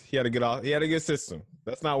weapons. He had a good system.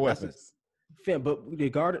 That's not weapons. But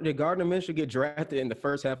did Gardner Minshew get drafted in the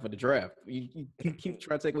first half of the draft? You keep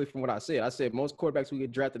trying to take away from what I said. I said most quarterbacks will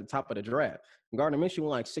get drafted at the top of the draft. Gardner Minshew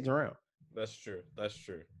went like 6th round. That's true. That's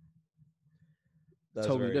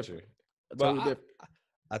totally different. But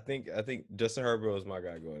I think Justin Herbert was my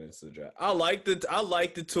guy going into the draft. I like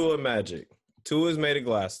the Tua magic. Tua's made of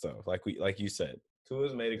glass though, like you said.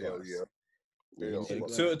 Tua's made of glass.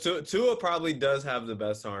 Tua probably does have the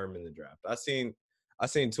best arm in the draft. I seen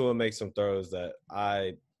Tua make some throws that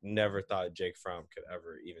I never thought Jake Fromm could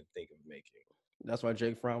ever even think of making. That's why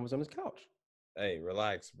Jake Fromm was on his couch. Hey,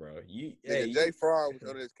 relax, bro. Jake Fromm was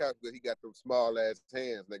on his couch because he got them small ass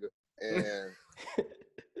hands, nigga. And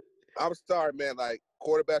I'm sorry, man. Like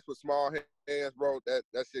quarterbacks with small hands, bro. That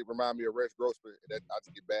shit remind me of Rex Grossman. I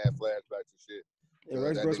just get bad flashbacks and shit. And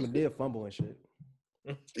Rex Grossman did fumble and shit.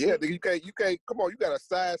 Yeah, nigga, you can't. Come on, you got a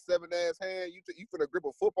size 7 ass hand. You finna grip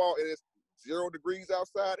a football and it's 0 degrees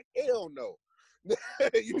outside. Hell no.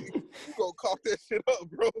 you gonna cough that shit up,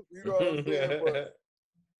 bro. You know what I'm saying?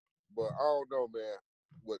 But I don't know, man.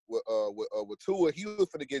 With Tua, he was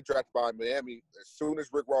finna get drafted by Miami as soon as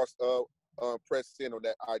Rick Ross pressed in on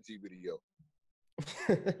that IG video.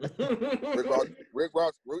 Rick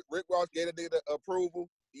Ross gave a nigga the approval.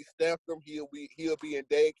 He stamped him. He'll be in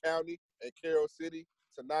Dade County and Carroll City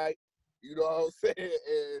tonight. You know what I'm saying?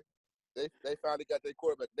 And they finally got their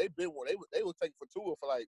quarterback. They were taking for Tua for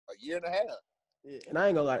like a year and a half. Yeah, and I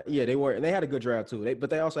ain't gonna lie. Yeah, they were, and they had a good draft too. But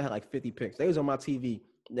they also had like 50 picks. They was on my TV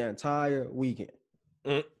the entire weekend.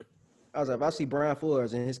 I was like, if I see Brian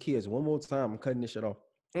Flores and his kids one more time, I'm cutting this shit off.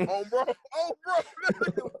 Oh, bro. That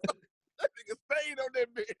nigga stayed on that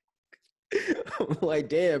bitch. I'm like,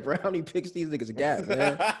 damn, bro, how many picks these niggas got,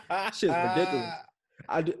 man? Shit's ridiculous.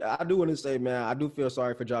 I do want to say, man, I do feel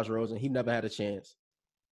sorry for Josh Rosen. He never had a chance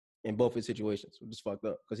in both his situations, which is fucked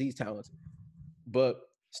up because he's talented. But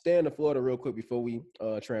staying in Florida real quick before we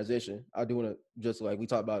transition, I do want to just like we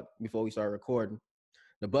talked about before we started recording,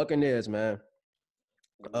 the Buccaneers, man.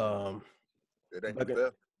 It ain't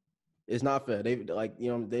fair. It's not fair. They've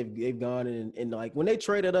gone and like when they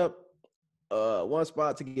traded up one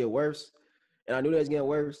spot to get worse, and I knew they was getting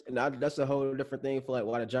worse, and that's a whole different thing for like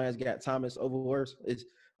why the Giants got Thomas over worse.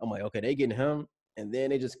 I'm like, okay, they getting him, and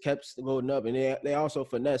then they just kept loading up, and they also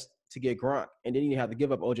finessed to get Gronk, and then you have to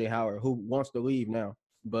give up OJ Howard, who wants to leave now,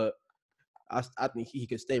 but I think he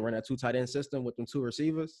could stay running that 2 tight end system with them 2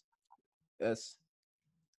 receivers. That'd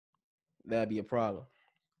be a problem.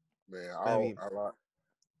 Man, I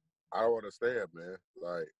don't understand, man.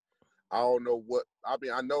 Like, I don't know what – I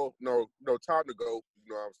mean, I know no time to go. You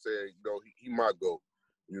know what I'm saying? You know, he might go.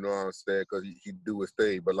 You know what I'm saying? Because he do his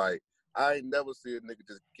thing. But, like, I ain't never seen a nigga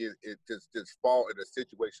just fall in a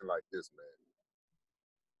situation like this,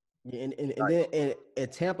 man. Yeah, and then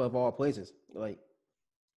Tampa, of all places, like,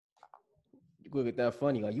 you look at that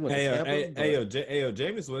funny. Like, you went to Tampa. Hey, yo,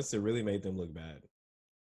 Jameis Winston really made them look bad.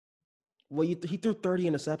 Well, he threw 30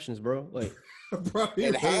 interceptions, bro. Like, bro,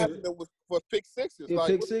 and half of them was for pick sixes. Yeah, like,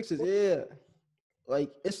 pick sixes, yeah. Like,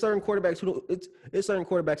 it's certain quarterbacks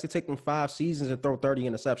that take them 5 seasons and throw 30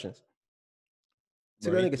 interceptions. So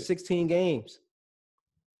that nigga 16 games.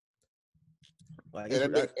 Like,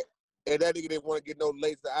 and that nigga didn't want to get no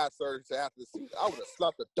laser eye surgery after the season. I would have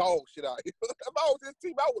slapped the dog shit out of him. If I was his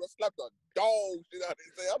team, I would have slapped the dog shit out of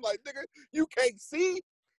him. I'm like, nigga, you can't see,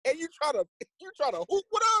 and you try to hoop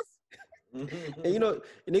with us. And you know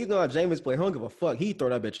how Jameis play. He don't give a fuck. He throw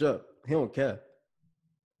that bitch up. He don't care.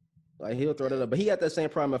 Like he'll throw that up. But he had that same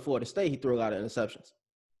problem at Florida State. He threw a lot of interceptions.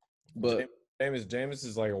 But Jameis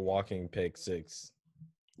is like a walking pick six.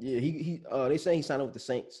 yeah, he they say he signed up with the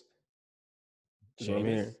Saints. That's what I'm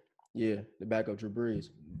Jameis? hearing. Yeah, the backup Drew Brees.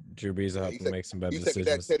 Drew Brees will help him make some better He's taking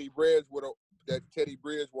decisions. that Teddy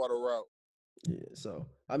Bridgewater route. Yeah, so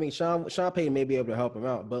I mean, Sean Payton may be able to help him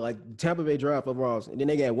out, but like Tampa Bay draft overall, and then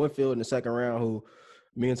they got Winfield in the second round, who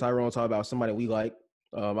me and Tyrone talk about somebody we like.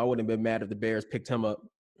 I wouldn't have been mad if the Bears picked him up.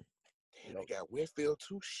 Damn, they got Winfield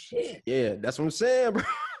too. Shit. Yeah, that's what I'm saying, bro.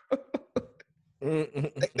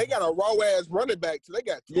 They got a raw ass running back too. They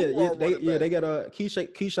got two they got a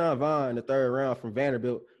Keyshawn Vaughn in the third round from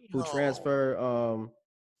Vanderbilt, who transferred.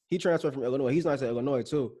 He transferred from Illinois. He's nice at Illinois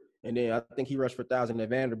too, and then I think he rushed for 1,000 at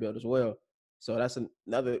Vanderbilt as well. So that's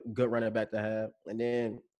another good running back to have. And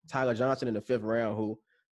then Tyler Johnson in the fifth round, who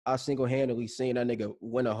I single-handedly seen that nigga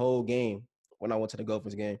win a whole game when I went to the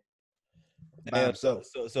Gophers game. Damn, so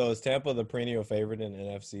is Tampa the perennial favorite in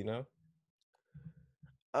NFC now?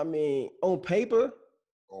 I mean, on paper,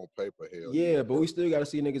 hell yeah, but we still got to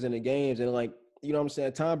see niggas in the games. And, like, you know what I'm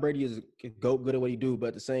saying? Tom Brady is good at what he do, but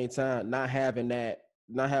at the same time, not having them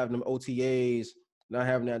OTAs, not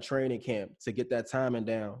having that training camp to get that timing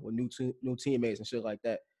down with new teammates and shit like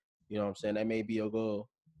that. You know what I'm saying? That may be a little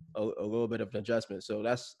bit of an adjustment. So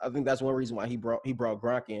I think that's one reason why he brought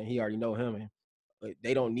Gronk in. He already know him, and like,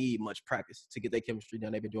 they don't need much practice to get their chemistry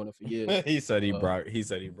down. They've been doing it for years. he said he brought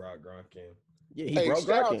Gronk in. Yeah, he brought Gronk in.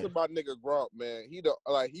 Shout out to my nigga Gronk, man. He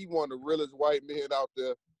one of the realest white men out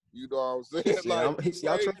there. You know what I'm saying?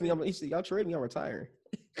 Y'all trading me, I'm retiring.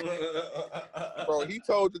 Bro, he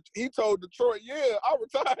told Detroit, yeah, I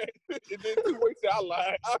retired. And then 2 weeks I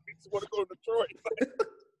lied. I just want to go to Detroit.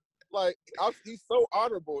 He's so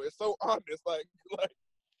honorable. It's so honest. Like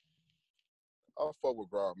I'll fuck with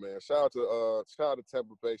Gronk, man. Shout out to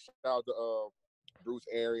Tampa Bay. Shout out to Bruce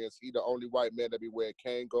Arians. He the only white man that be wearing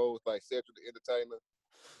Kangos, like Cedric the Entertainer.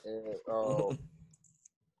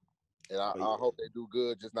 And I hope they do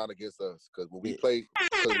good, just not against us. Because when we play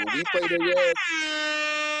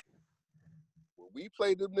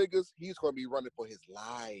them niggas, he's gonna be running for his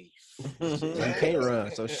life. He can't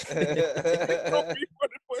run, so he's gonna be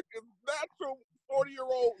running for his natural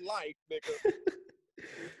 40-year-old life, nigga.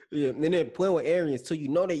 Yeah, and then playing with Arians too. You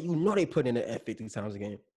know they put in the F 50 times a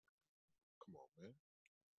game. Come on, man.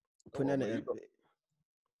 Putting in the F.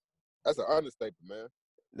 That's an understatement, man.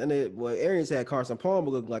 Then Arians had Carson Palmer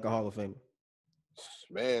look like a Hall of Famer.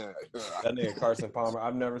 Man, that nigga Carson Palmer.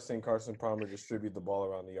 I've never seen Carson Palmer distribute the ball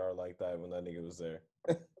around the yard like that when that nigga was there.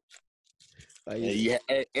 And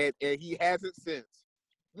he hasn't since.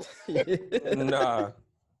 Nah.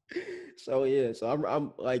 So yeah,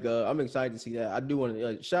 I'm excited to see that. I do want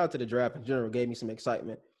to shout out to the draft in general. Gave me some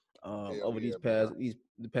excitement over the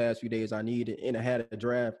past few days. I needed, and I had a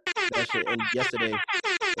draft that shit ended yesterday.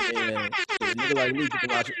 And a nigga like me can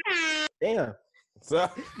watch it. Damn. So,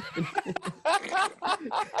 hey,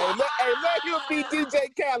 let him be DJ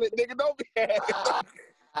Khaled, nigga. Don't be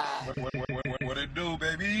what it do,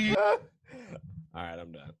 baby? All right,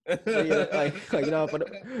 I'm done. Yeah, you know,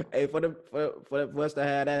 for us to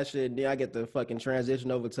have that shit, then I get to fucking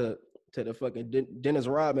transition over to the fucking Dennis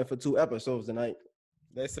Rodman for 2 episodes tonight.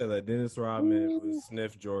 They said that Dennis Rodman would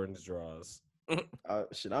sniff Jordan's draws.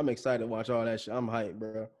 Shit, I'm excited to watch all that shit. I'm hyped,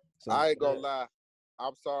 bro. So, I ain't gonna lie.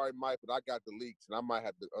 I'm sorry, Mike, but I got the leaks, and I might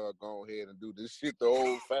have to go ahead and do this shit the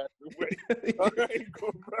old-fashioned way.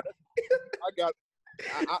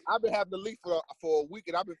 I've been having the leaks for a week,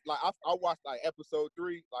 and I've been like, I watched like episode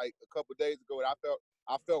 3 like a couple days ago, and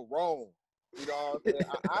I felt wrong. You know what I'm saying?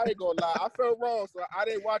 I ain't gonna lie, I felt wrong, so I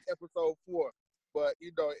didn't watch episode 4. But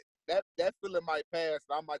you know that feeling might pass,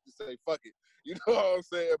 and I might just say fuck it. You know what I'm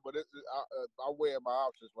saying? But I'm weighing my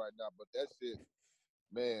options right now. But that shit.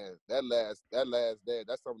 Man, that last day,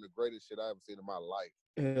 that's some of the greatest shit I ever seen in my life.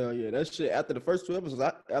 Hell yeah, that shit. After the first 2 episodes,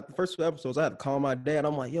 I had to call my dad.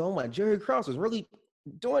 I'm like, Jerry Krause is really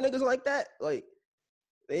doing niggas like that. Like,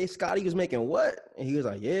 Scotty was making what? And he was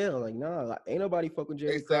like, yeah. I'm like, nah, like, ain't nobody fucking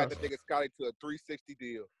Jerry Krause. They signed the nigga Scotty to a 360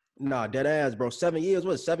 deal. Nah, dead ass, bro. 7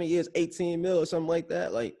 years, 7 years, 18 mil or something like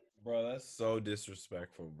that. Like, bro, that's so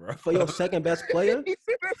disrespectful, bro. For your second best player?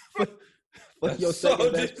 for your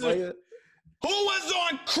second best player? Who was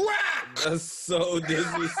on crack? That's so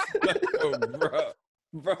disrespectful, bro.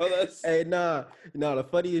 Bro, that's... Hey, nah, the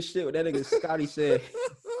funniest shit, what that nigga Scotty said.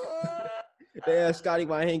 They asked Scotty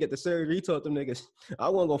why he ain't get the surgery. He told them niggas, I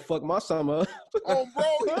wasn't gonna fuck my summer up. Oh, bro,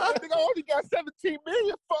 I only got 17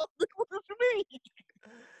 million. Fuck, what you mean?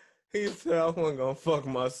 He said, I wasn't gonna fuck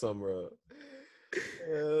my summer up.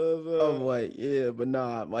 I'm like, yeah, but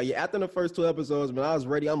nah. Like, yeah, after the first 2 episodes, man, I was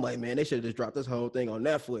ready. I'm like, man, they should have just dropped this whole thing on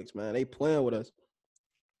Netflix, man. They playing with us.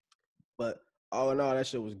 But all in all, that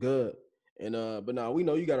shit was good. And but nah, we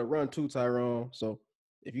know you got to run too, Tyrone. So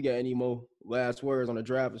if you got any more last words on the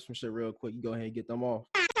draft or some shit real quick, you go ahead and get them off.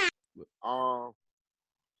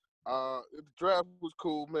 The draft was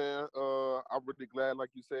cool, man. I'm really glad, like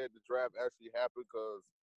you said, the draft actually happened because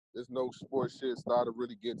there's no sports shit started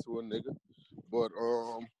really get to a nigga. But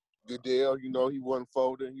Goodell, you know, he wasn't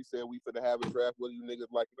folding. He said we finna have a draft whether you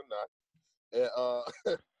niggas like it or not. And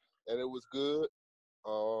and it was good.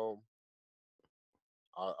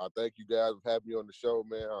 I thank you guys for having me on the show,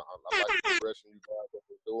 man. I like the progression you guys have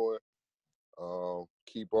been doing.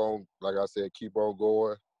 Keep on, like I said, keep on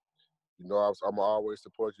going. You know, I'm always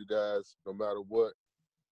support you guys no matter what,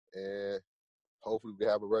 and hopefully we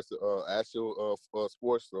can have a rest of actual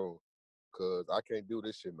sports soon, cause I can't do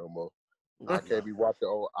this shit no more. I can't be watching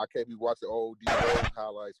old D Rose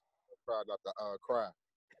highlights. Try not to cry.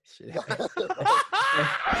 Shit. I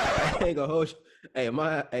ain't gonna hold you. Hey,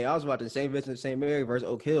 I was watching St. Vincent St. Mary versus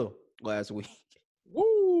Oak Hill last week.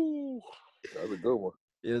 Woo! That was a good one.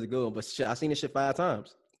 It was a good one, but shit, I seen this shit 5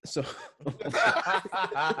 times. So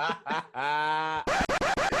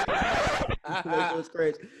it's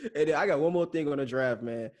crazy. And then I got one more thing on the draft,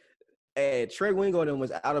 man. Hey, Trey Wingo them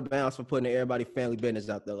was out of bounds for putting everybody family business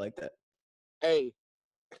out there like that. Hey,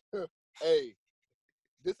 hey,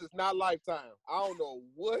 this is not Lifetime. I don't know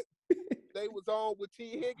what they was on with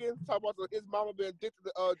T. Higgins talking about his mama been addicted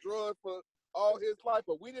to drugs for all his life,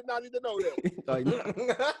 but we did not even know that.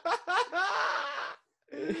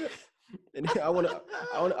 And I want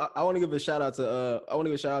to give a shout out to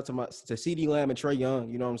to CD Lamb and Trey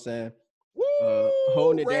Young. You know what I'm saying? Woo!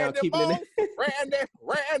 Holding it down, keeping it. Randy.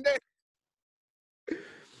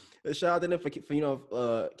 A shout out to them for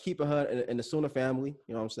keeping her in the Sooner family.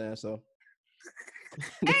 You know what I'm saying? So.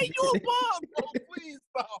 Hey, you a bum, bro. Please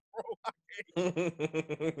stop, bro.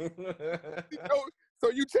 So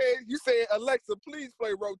you said Alexa, please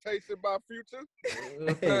play Rotation by Future.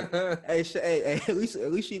 Hey, at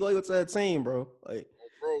least she loyal to her team, bro. Like,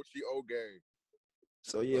 bro, she old game.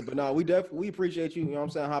 So yeah, but no, we appreciate you. You know what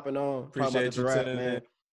I'm saying? Hopping on, appreciate you, draft, man.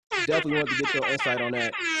 Definitely want to get your insight on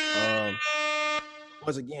that.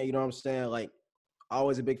 Once again, you know what I'm saying? Like,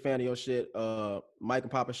 always a big fan of your shit. Mike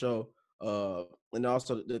and Papa show. And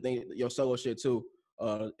also the thing, your solo shit too.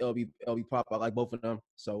 LB Pop, I like both of them.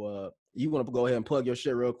 So you want to go ahead and plug your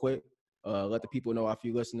shit real quick. Let the people know, our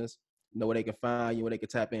few listeners, know where they can find you, where they can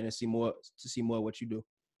tap in and see more of what you do.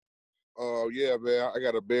 Yeah, man. I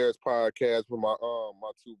got a Bears podcast with my 2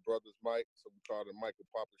 brothers, Mike. So we call it Mike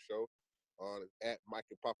and Papa Show. At Mike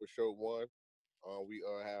and Papa Show 1. We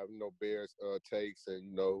have Bears takes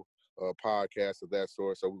and podcasts of that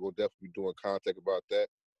sort. So we will definitely be doing content about that.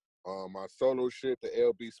 My solo shit, the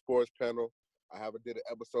LB Sports Panel. I haven't did an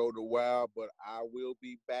episode in a while, but I will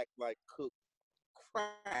be back like cook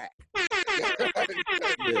crack.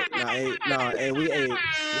 Hey, we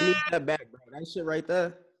need that back, bro. That shit right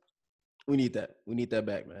there. We need that. We need that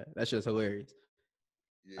back, man. That shit's hilarious.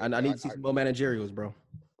 Yeah, I need to see some more managerials, bro.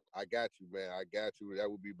 I got you, man. I got you. That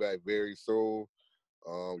will be back very soon.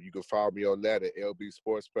 You can follow me on that at LB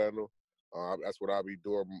Sports Panel. That's what I'll be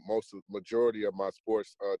doing majority of my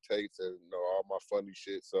sports takes and all my funny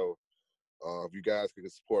shit. So if you guys can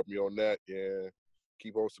support me on that, yeah,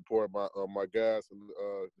 keep on supporting my guys and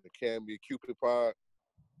the Camby Cupid Pod,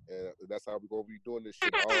 and that's how we're gonna be doing this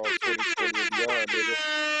shit all 2020 and beyond, nigga.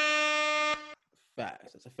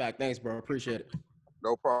 Facts. That's a fact. Thanks, bro. Appreciate it.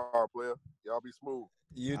 No problem, player. Y'all be smooth.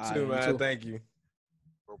 You too, man. You too. Thank you.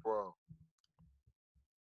 No problem.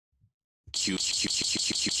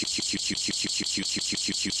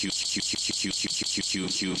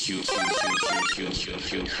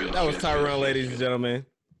 That was Tyrone, ladies and gentlemen,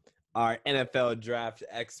 our NFL draft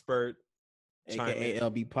expert, aka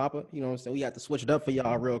LB Papa. You know what I'm saying? We got to switch it up for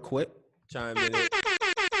y'all real quick. Chime in.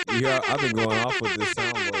 Yeah, I've been going off with this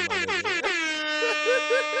soundboard, my nigga.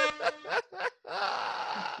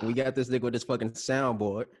 We got this nigga with this fucking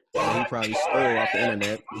soundboard. He probably stole off the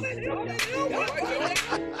internet.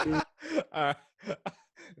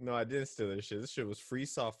 No, I didn't steal this shit. This shit was free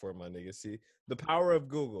software, my nigga. See, the power of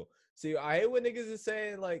Google. See, I hate when niggas is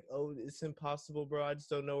saying like, "Oh, it's impossible, bro. I just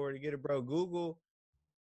don't know where to get it, bro." Google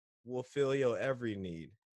will fill your every need.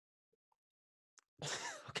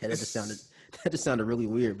 Okay, that just sounded really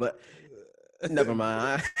weird, but never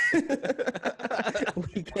mind.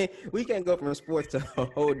 we can't go from sports to a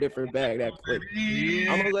whole different bag that quick.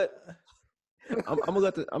 I'm gonna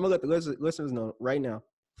let the listeners know right now.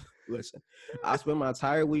 Listen, I spent my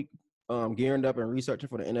entire week gearing up and researching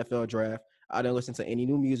for the NFL draft. I didn't listen to any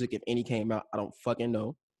new music if any came out. I don't fucking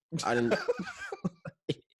know. I didn't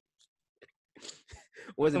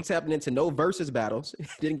wasn't tapping into no versus battles.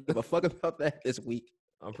 Didn't give a fuck about that this week.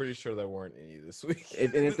 I'm pretty sure there weren't any this week.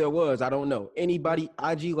 And if there was, I don't know. Anybody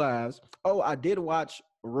IG lives. Oh, I did watch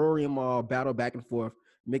Rory and Mal battle back and forth.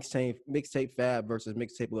 Mixtape Fab versus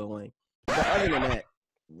mixtape Lil Wayne. But other than that,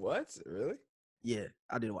 What? Really? yeah,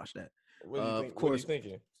 I did watch that. What do you think? Of course, what are you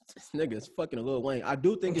thinking? this nigga is fucking Lil Wayne. I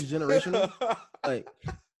do think it's generational. like,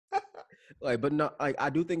 but no, like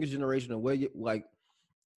I do think it's generational.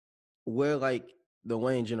 Where like the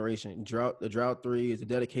Wayne generation, the drought threes, the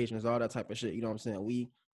dedications, all that type of shit. You know what I'm saying? We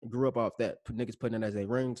grew up off that. Niggas putting it as a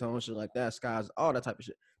ringtone, shit like that. Skies, all that type of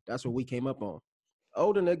shit. That's what we came up on.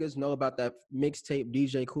 Older niggas know about that mixtape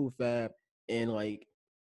DJ Cool Fab and like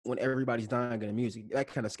when everybody's dying in the music. That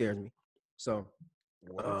kind of scares me. So,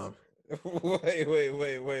 What? Wait,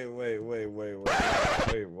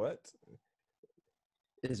 what?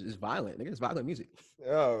 it's violent. Nigga, it's violent music.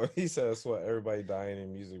 Oh, he said that's what everybody dying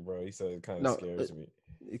in music, bro. He said it kind of No, scares me.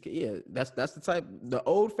 Yeah, that's the type. The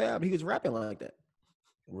old Fab, he was rapping like that.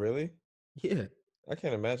 Really? Yeah, I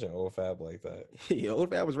can't imagine old Fab like that. yeah, old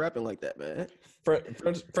Fab was rapping like that, man.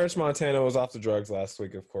 French Montana was off the drugs last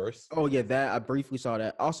week, of course. Oh yeah, that I briefly saw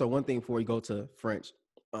that. Also, one thing before we go to French,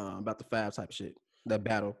 about the Fab type of shit, that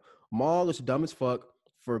battle. Maul is dumb as fuck.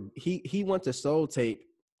 He went to Soul Tape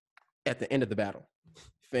at the end of the battle.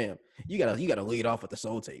 Fam, you gotta lead off with the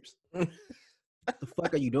Soul Tapes. What the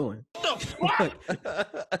fuck are you doing?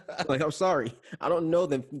 Like, I'm sorry, I don't know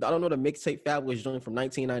the mixtape Fab was doing from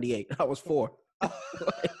 1998. I was 4.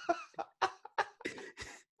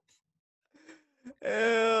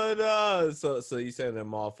 Hell no. So you saying that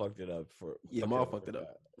Maul fucked it up for? Yeah, Maul fucked it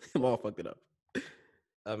up. Maul fucked it up.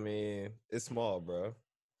 I mean, it's small, bro.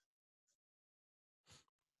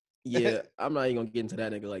 Yeah, I'm not even gonna get into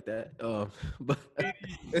that nigga like that. But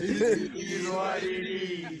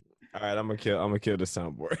All right, I'm gonna kill the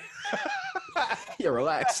soundboard. yeah,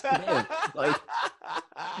 relax. Man, like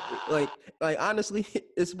honestly,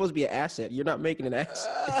 it's supposed to be an asset. You're not making an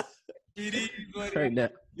asset right now.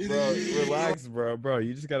 Bro, relax, bro. Bro,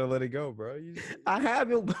 you just gotta let it go, bro. I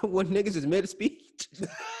have it when niggas is mid speech.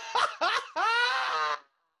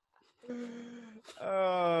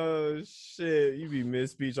 Oh shit! You be mid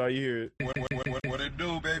speech, all you hear. What it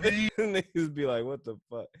do, baby? Niggas be like, "What the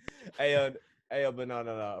fuck?" Hey, but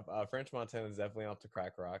no. French Montana is definitely off to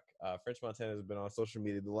crack rock. French Montana has been on social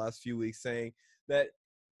media the last few weeks saying that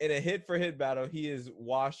in a hit for hit battle, he is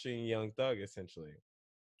washing Young Thug essentially.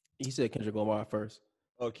 He said Kendrick Lamar first.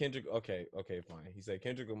 Oh, Kendrick. Okay, fine. He said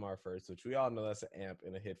Kendrick Lamar first, which we all know that's an amp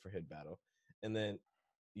in a hit for hit battle, and then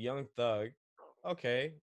Young Thug.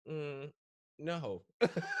 Okay. No.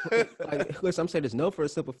 Like, listen, I'm saying this no for a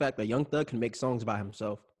simple fact that Young Thug can make songs by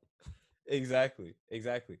himself. Exactly.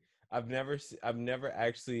 I've never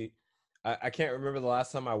actually. I can't remember the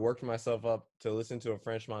last time I worked myself up to listen to a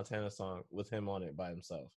French Montana song with him on it by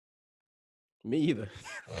himself. Me either.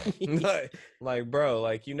 like, bro,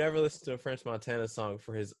 like you never listen to a French Montana song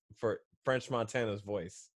for French Montana's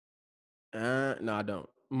voice. No, I don't.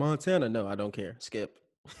 Montana, no, I don't care. Skip.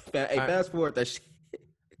 Hey, fast forward that shit.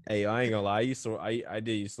 Hey, I ain't gonna lie. I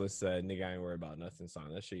did used to listen to that Nigga I Ain't Worried About Nothing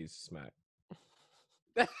song. That shit used to smack.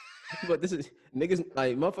 But this is niggas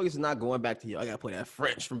like motherfuckers is not going back to you. I gotta play that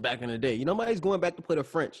French from back in the day. You know, nobody's going back to play the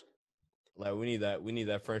French. Like we need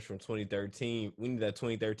that French from 2013. We need that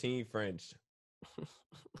 2013 French.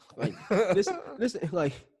 Like listen,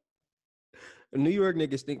 like New York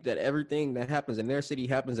niggas think that everything that happens in their city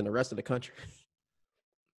happens in the rest of the country.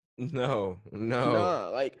 No. Nah,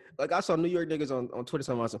 like I saw New York niggas on Twitter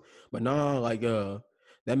talking about some, but nah, like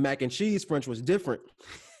that mac and cheese French was different.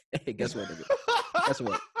 Hey, guess what, nigga? Guess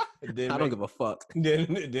what? I don't give a fuck.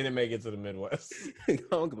 Didn't make it to the Midwest. I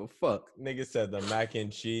don't give a fuck. Nigga said the mac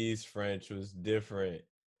and cheese French was different.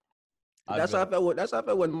 That's how I felt. That's how I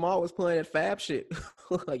felt when Ma was playing that Fab shit.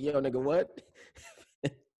 Like, yo, nigga, what?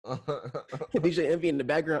 DJ Envy in the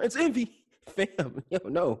background. It's Envy, fam. Yo,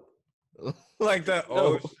 no. Like that. No.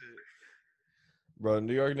 Oh shit. Bro,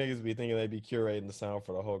 New York niggas be thinking they be curating the sound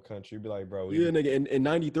for the whole country. Be like, bro, Yeah, nigga, in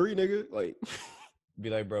 93, nigga, like. Be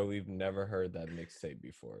like, bro, we've never heard that mixtape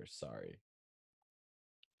before. Sorry.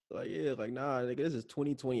 Like, yeah, like, nah, nigga, this is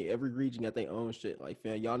 2020. Every region got their own shit. Like,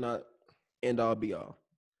 fam, y'all not end all be all.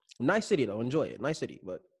 Nice city, though. Enjoy it. Nice city,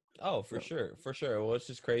 but. Oh, for sure. Well, it's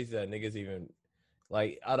just crazy that niggas even,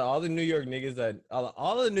 like, out of all the New York niggas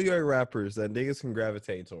all the New York rappers that niggas can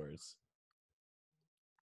gravitate towards,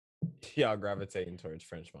 y'all gravitating towards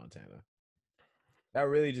French Montana. That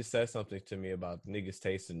really just says something to me about niggas'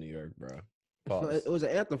 taste in New York, bro. Pause. It was an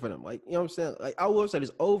anthem for them. Like, you know what I'm saying? Like, I will say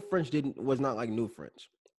this: old French was not like new French,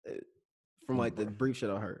 from like the brief shit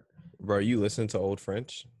I heard. Bro, you listen to old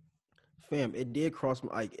French? Fam, it did cross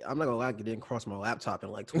my. Like, I'm not gonna lie, it didn't cross my laptop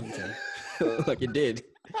in like 2010. Like it did.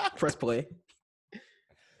 Press play.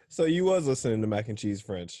 So you was listening to Mac and Cheese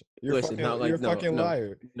French? You're Listen, fucking, not like you're a no, fucking no,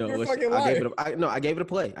 liar. no. You're a Listen, fucking I liar. gave it. I gave it a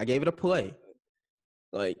play. I gave it a play.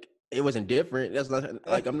 Like it wasn't different. That's not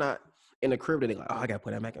like I'm not in the crib today. Like, oh, I gotta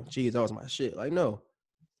put that mac and cheese. That was my shit. Like no.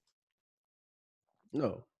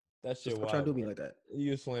 That shit Stop trying wild. to do me like that.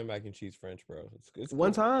 You was playing Mac and Cheese French, bro. It's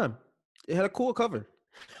One cool. time, it had a cool cover.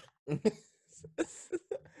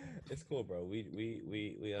 It's cool, bro.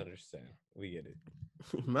 We understand. We get it.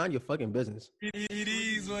 Mind your fucking business. It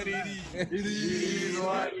is what it is. It is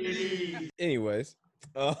what it is. Anyways,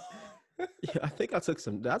 Yeah, I think I took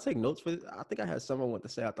some. Did I take notes for this? I think I had someone want to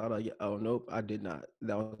say. I thought, oh nope, I did not.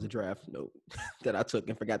 That was a draft note that I took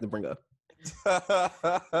and forgot to bring up.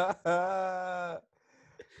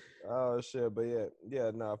 oh shit, but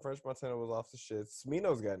yeah, no. French Montana was off the shit.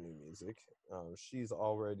 Smino's got new music. She's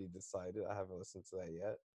already decided. I haven't listened to that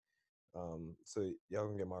yet. So y'all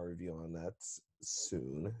can get my review on that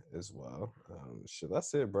soon as well. Shit,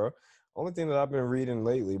 that's it, bro. Only thing that I've been reading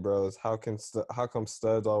lately, bro, is how come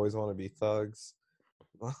studs always want to be thugs?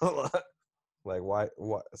 Like why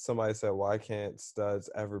somebody said why can't studs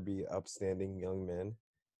ever be upstanding young men?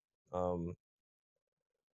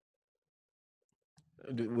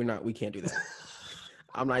 We can't do that.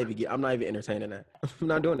 I'm not even entertaining that. I'm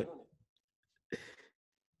not doing it.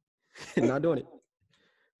 Not doing it.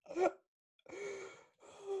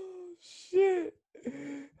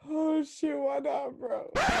 Oh shit, why not, bro?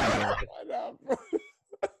 Why not, bro?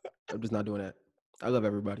 I'm just not doing that. I love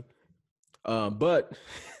everybody. But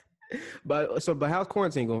how's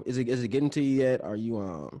quarantine going? Is it getting to you yet? Are you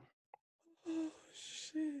Oh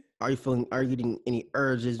shit. Are you getting any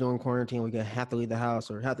urges during quarantine? We gonna have to leave the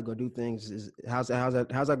house or have to go do things? How's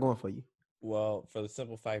that going for you? Well, for the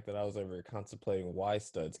simple fact that I was ever contemplating why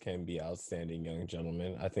studs can be outstanding young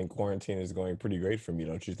gentlemen, I think quarantine is going pretty great for me,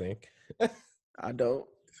 don't you think? I don't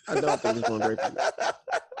think it's going great for me.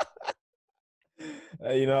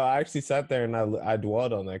 You know, I actually sat there and I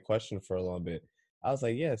dwelled on that question for a little bit. I was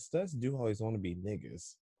like, yeah, studs do always want to be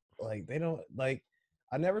niggas. Like they don't like.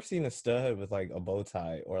 I never seen a stud with like a bow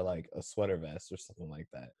tie or like a sweater vest or something like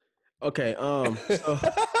that. Okay. So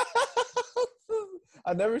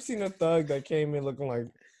I never seen a thug that came in looking like.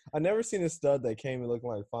 I never seen a stud that came in looking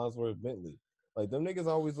like Farnsworth Bentley. Like them niggas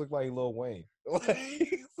always look like Lil Wayne. okay.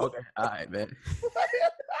 All right, man.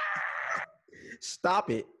 Stop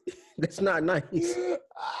it. That's not nice.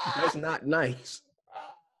 That's not nice.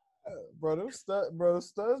 Bro, studs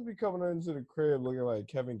be coming into the crib looking like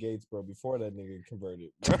Kevin Gates, bro, before that nigga converted.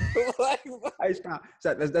 Like, Hey, stop.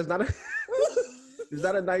 That's not a it's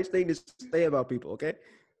not a nice thing to say about people, okay?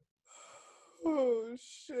 oh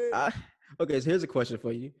shit. Okay, so here's a question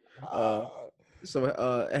for you. Have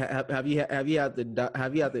you had to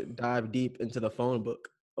dive deep into the phone book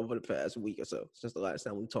over the past week or so since the last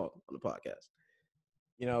time we talked on the podcast?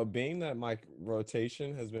 You know, being that my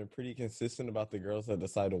rotation has been pretty consistent about the girls that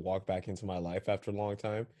decide to walk back into my life after a long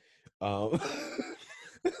time,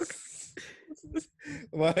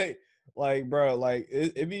 like, bro, like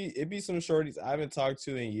it be some shorties I haven't talked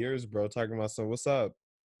to in years, bro, talking about some what's up.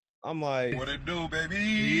 I'm like, What it do, baby?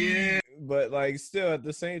 Yeah. but like still at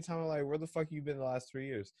the same time, I'm like, where the fuck you been the last 3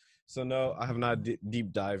 years? So no, I have not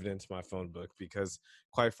deep dived into my phone book because,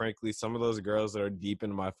 quite frankly, some of those girls that are deep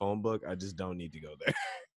into my phone book, I just don't need to go there.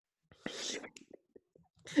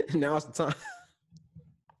 Now's the time.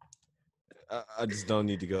 I just don't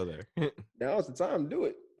need to go there. Now's the time to do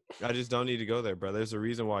it. I just don't need to go there, bro. There's a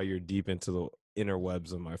reason why you're deep into the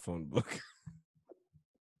interwebs of my phone book.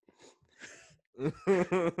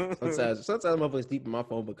 Sometimes I'm always deep in my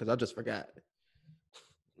phone book because I just forgot.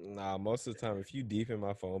 Nah, most of the time, if you deep in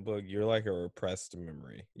my phone book, you're like a repressed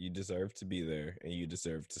memory. You deserve to be there, and you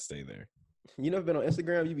deserve to stay there. You never been on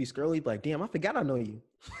Instagram? You be scrolling, you be like, damn, I forgot I know you,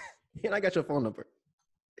 and I got your phone number.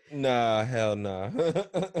 Nah, hell nah.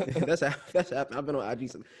 That's happened. I've been on IG,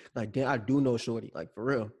 like, damn, I do know Shorty, like for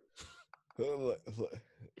real.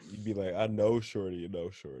 You'd be like, I know Shorty, you know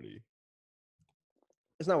Shorty.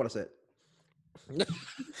 It's not what I said.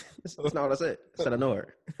 It's not what I said. I said I know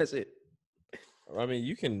her. That's it. I mean,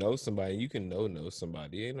 you can know somebody. You can know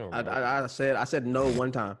somebody. Ain't no wrong. I said no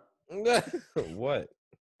one time. What?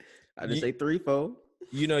 I just say 3, 4.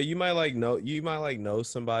 You know, you might know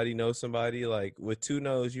somebody like with 2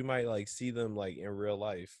 no's, you might like see them like in real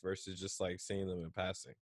life versus just like seeing them in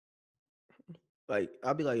passing. Like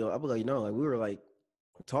I'll be like, no, like we were like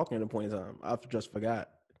talking at a point in time. I just forgot.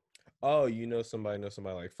 Oh, you know somebody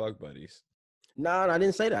like fuck buddies. Nah, I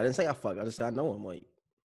didn't say that. I didn't say I fuck. I just said I know him. Like,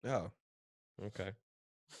 Oh, okay.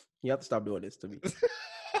 you have to stop doing this to me.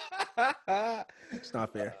 It's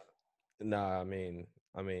not fair. Nah, I mean,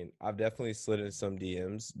 I've definitely slid in some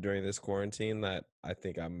DMs during this quarantine that I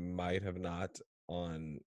think I might have not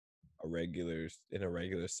on in a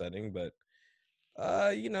regular setting, but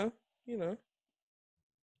you know, I've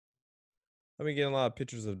been getting a lot of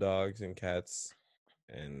pictures of dogs and cats,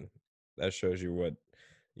 and that shows you what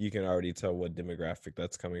you can already tell what demographic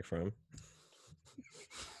that's coming from.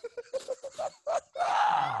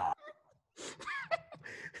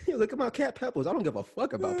 You look at my cat Pebbles. I don't give a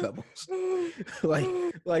fuck about Pebbles. like,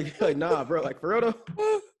 nah, bro. Like, for real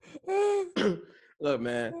though. Look,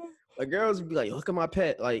 man. Like, girls be like, look at my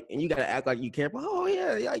pet. Like, and you gotta act like you care. Oh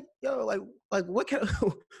yeah, like, yo, like, what kind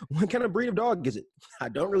of what kind of breed of dog is it? I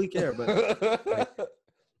don't really care, but like,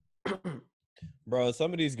 Bro,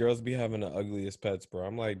 some of these girls be having the ugliest pets, bro.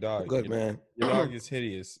 I'm like, dog, look, man. your dog is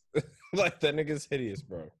hideous. Like, that nigga's hideous,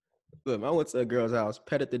 bro. Look, I went to a girl's house,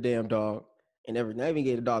 petted the damn dog, and everything. I even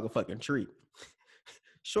gave the dog a fucking treat.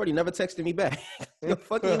 Shorty never texted me back. The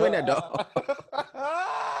fuck you in that dog?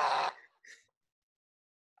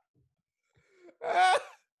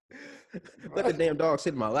 Let the damn dog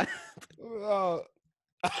sit in my lap. Oh.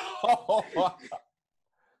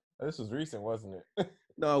 This was recent, wasn't it?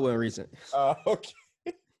 No, it wasn't recent. Okay.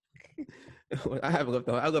 I haven't left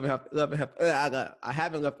the I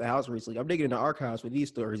haven't left the house recently. I'm digging in the archives for these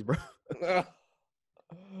stories, bro.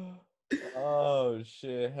 Oh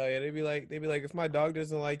shit! Hell yeah! They be like, if my dog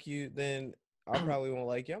doesn't like you, then I probably won't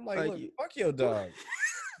like you. I'm like, Like look, you. fuck your dog.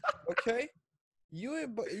 Okay, you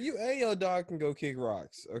and your dog can go kick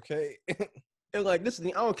rocks. Okay. And like this is I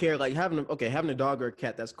don't care. Like having a dog or a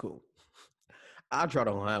cat, that's cool. I draw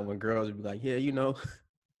the line when girls would be like, yeah, you know,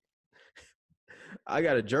 I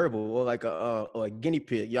got a gerbil or like or a guinea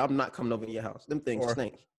pig. Yeah, I'm not coming over to your house. Them things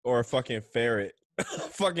stink. Or a fucking ferret.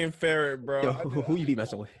 Fucking ferret, bro. Yo, who you be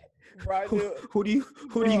messing with? Bro, Who do you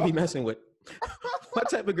be messing with? What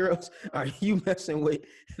type of girls are you messing with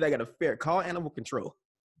that got a ferret? Call animal control.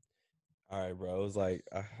 All right, bro. It was like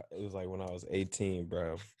when I was 18,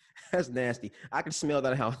 bro. That's nasty. I can smell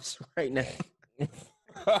that house right now.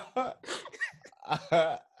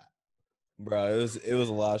 Bro, it was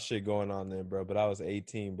a lot of shit going on there, bro. But I was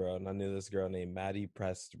 18, bro, and I knew this girl named Maddie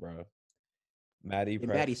Prest, bro. Maddie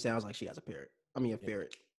Prest. Maddie sounds like she has a ferret. I mean, a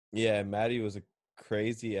ferret. Yeah, Maddie was a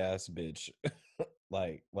crazy ass bitch.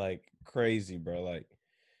 like crazy, bro. Like,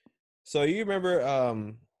 so you remember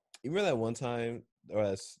that one time,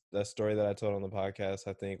 or that story that I told on the podcast,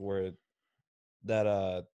 I think, where that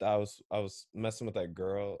I was messing with that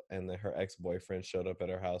girl and then her ex-boyfriend showed up at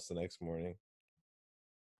her house the next morning.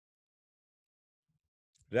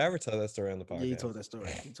 Did I ever tell that story on the podcast? Yeah, you told that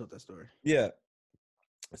story. Yeah.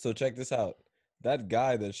 So check this out. That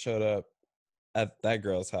guy that showed up at that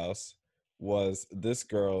girl's house was this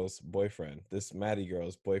girl's boyfriend, this Maddie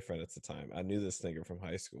girl's boyfriend at the time. I knew this nigga from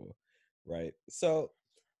high school, right? So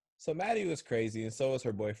Maddie was crazy, and so was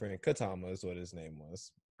her boyfriend. Katama is what his name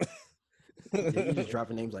was. Yeah, you just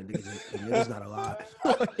dropping names like niggas not alive.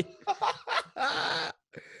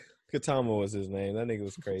 Katama was his name. That nigga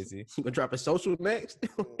was crazy. You gonna drop a social next?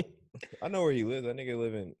 I know where he lives. That nigga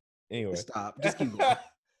live in anyway. Stop. Just keep going.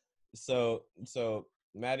 So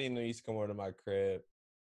Maddie and them used to come over to my crib.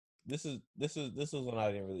 This is when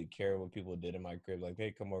I didn't really care what people did in my crib. Like,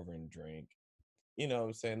 they'd come over and drink. You know what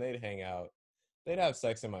I'm saying? They'd hang out. They'd have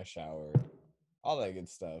sex in my shower. All that good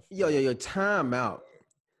stuff. Yo, time out.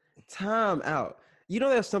 You know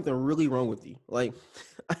there's something really wrong with you. Like,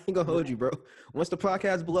 I ain't gonna hold you, bro. Once the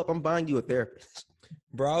podcast blew up, I'm buying you a therapist.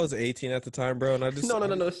 Bro, I was 18 at the time, bro, and I just No.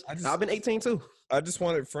 I've been 18 too. I just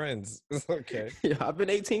wanted friends. Okay. Yeah, I've been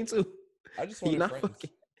 18 too. I just wanted friends.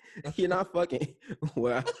 You're not fucking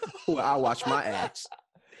where I watch my ass.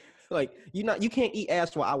 Like, you can't eat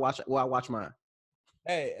ass while I watch mine.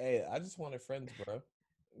 Hey, I just wanted friends, bro.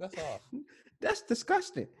 That's all. That's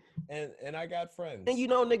disgusting. And I got friends. And you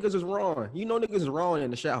know niggas is wrong. You know niggas is wrong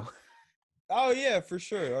in the shower. Oh yeah, for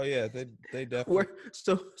sure. Oh yeah, they definitely.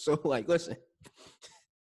 So like, listen.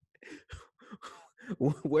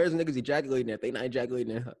 Where's niggas ejaculating at? They not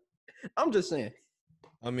ejaculating at her. I'm just saying.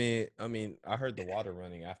 I mean, I heard the water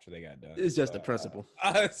running after they got done. It's just the principle.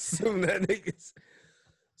 I assume that niggas.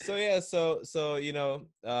 So yeah, so you know,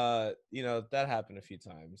 that happened a few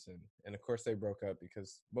times, and of course they broke up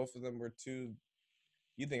because both of them were too.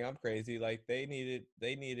 You think I'm crazy? Like, they needed.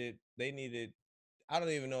 I don't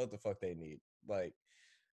even know what the fuck they need. Like,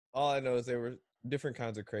 all I know is they were different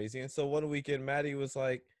kinds of crazy. And so one weekend, Maddie was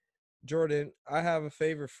like, Jordan, I have a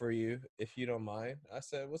favor for you, if you don't mind. I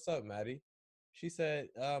said, what's up, Maddie? She said,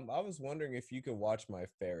 I was wondering if you could watch my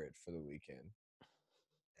ferret for the weekend.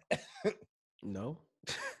 No.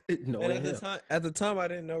 No And way in hell. at the time, I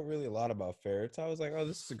didn't know really a lot about ferrets. I was like, oh,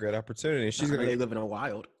 this is a great opportunity. She's gonna live in a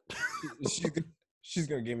wild. she's gonna, she's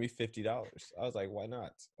gonna give me $50. I was like, why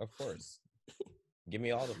not? Of course, give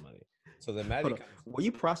me all the money. So then Maddie, were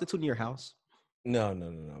you prostituting your house? No,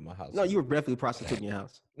 my house. No, you were definitely prostituting your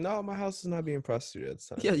house. No, my house is not being prostituted at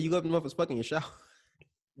the time. Yeah, you left the motherfuckers fucking your shower.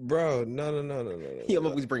 Bro, no. Yeah,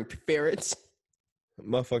 motherfuckers bring ferrets.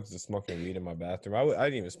 Motherfuckers are smoking weed in my bathroom. I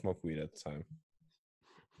didn't even smoke weed at the time.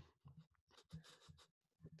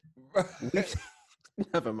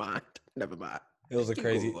 Never mind. It was a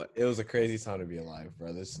crazy time to be alive,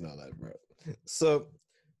 bro. Just know that, bro.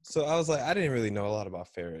 So I was like, I didn't really know a lot about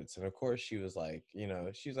ferrets, and of course she was like, oh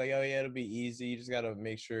yeah, it'll be easy. You just gotta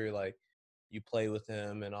make sure like you play with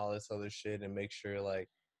him and all this other shit, and make sure like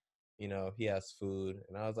he has food.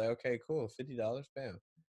 And I was like, okay, cool, $50, bam,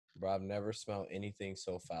 bro. I've never smelled anything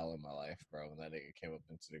so foul in my life, bro. When that nigga came up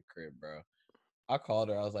into the crib, bro, I called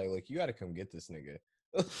her. I was like, look, you gotta come get this nigga.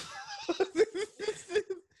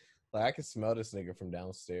 Like I can smell this nigga from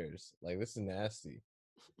downstairs. Like this is nasty.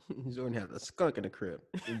 Jordan has a skunk in the crib,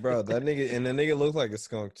 bro. That nigga looked like a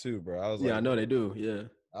skunk too, bro. I was like, I know they do. Yeah,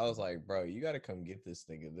 I was like, bro, you gotta come get this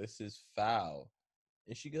nigga. This is foul.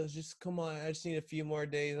 And she goes, just come on. I just need a few more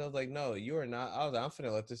days. I was like, no, you are not. I was like, I'm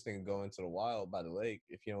finna let this nigga go into the wild by the lake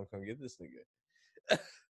if you don't come get this nigga.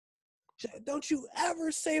 Don't you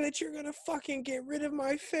ever say that you're gonna fucking get rid of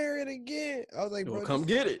my ferret again. I was like, bro, come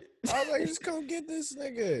get it. I was like, just come get this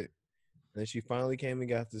nigga. And she finally came and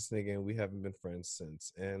got this nigga, and we haven't been friends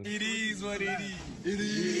since. And it is what it is. It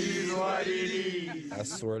is what it is. I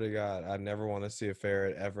swear to God, I never want to see a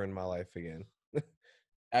ferret ever in my life again.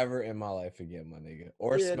 Ever in my life again, my nigga.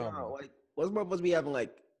 Or smell me. Like, what's supposed to be having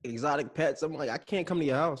like exotic pets? I'm like, I can't come to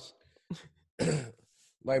your house.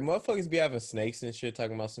 Like motherfuckers be having snakes and shit,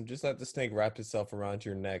 talking about some. Just let the snake wrap itself around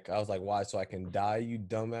your neck. I was like, why? So I can die, you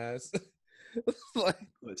dumbass. Like,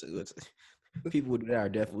 listen. People that are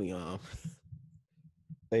definitely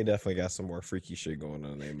They definitely got some more freaky shit going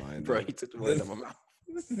on in their mind. Bro, he took the word out of my mouth.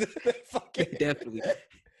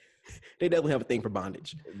 They definitely have a thing for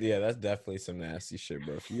bondage. Yeah, that's definitely some nasty shit,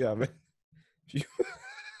 bro. If you haven't,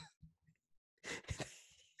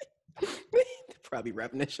 probably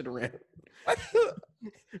wrapping that shit around.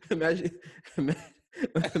 Imagine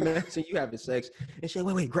you having sex and she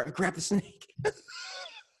wait, grab the snake.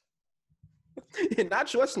 And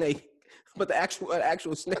not your snake, but the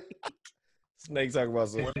actual snake. Snake talking about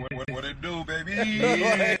some. What it do, baby?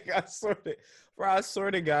 Like, I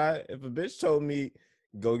swear to God, if a bitch told me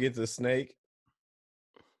go get the snake,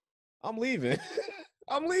 I'm leaving.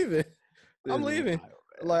 I'm leaving.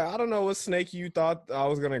 Like, I don't know what snake you thought I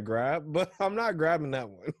was gonna grab, but I'm not grabbing that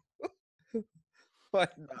one.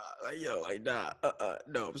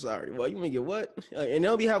 No, I'm sorry. Well, you mean get what? And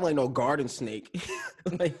they'll be having like no garden snake.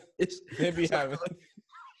 Like they be having.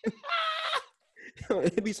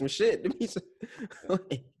 It'd be some shit. It'd be some.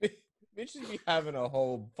 Bitches be having a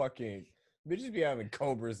whole fucking. Bitches be having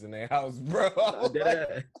cobras in their house, bro.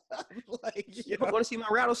 Like, you want to see my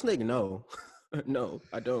rattlesnake? No, no,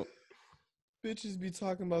 I don't. Bitches be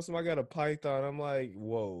talking about some. I got a python. I'm like,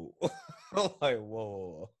 whoa. I'm like,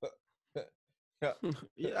 whoa.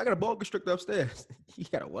 Yeah, I got a boa constrictor upstairs. You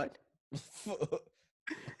got a what?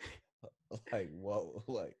 Like, whoa.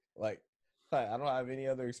 Like, I don't have any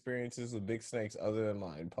other experiences with big snakes other than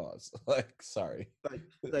mine. Pause. Like, sorry. Like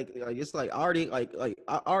it's like I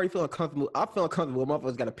already feel uncomfortable. I feel uncomfortable.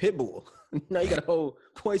 Motherfuckers got a pit bull. Now you got a whole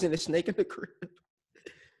poisonous snake in the crib.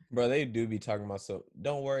 Bro, they do be talking about so.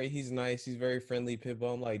 Don't worry, he's nice. He's very friendly, pit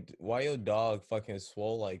bull. I'm like, why your dog fucking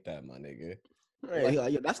swole like that, my nigga?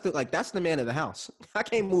 Right, that's the man of the house. I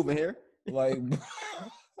can't move in here. Like,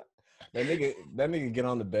 that nigga get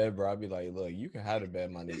on the bed, bro. I'd be like, look, you can have the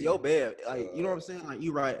bed, my nigga. Your bed, like, you know what I'm saying? Like,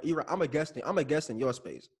 you right. I'm a guest in your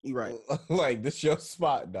space. You right. Like, this your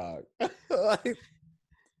spot, dog. Like,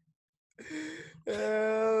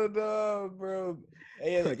 hell no, bro.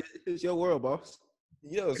 Hey, like, it's your world, boss.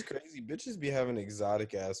 Yo, it's crazy. Bitches be having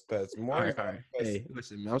exotic ass pets. All right. Hey,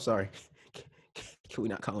 listen, man, I'm sorry. Can we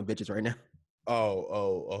not call them bitches right now?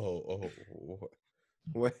 Oh.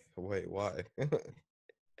 Wait, why?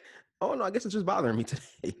 Oh no, I guess it's just bothering me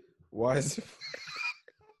today. Why is it?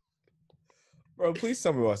 Bro, please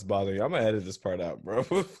tell me what's bothering you. I'm gonna edit this part out, bro.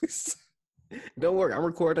 Please. Don't worry, I'm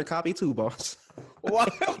recording a copy too, boss. Why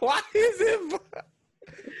is it?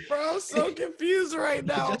 Bro, I'm so confused right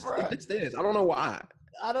now, bro. It's this. I don't know why.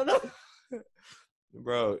 I don't know.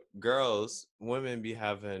 Bro, women be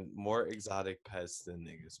having more exotic pets than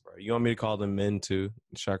niggas, bro. You want me to call them men too?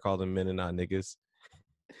 Should I call them men and not niggas?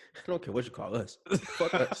 I don't care what you call us.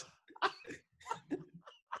 Fuck us.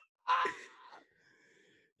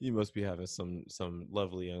 You must be having some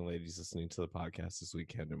lovely young ladies listening to the podcast this week,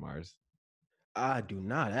 Camden Mars. I do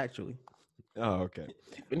not actually. Oh, okay.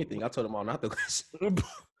 If anything, I told them all not to listen.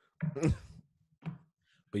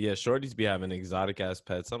 But yeah, shorties be having exotic ass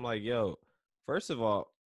pets. I'm like, yo, first of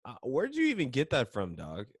all, where'd you even get that from,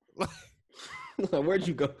 dog? Where'd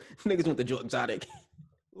you go? Niggas went to Joe Exotic.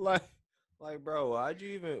 like, bro, why'd you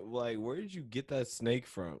even where did you get that snake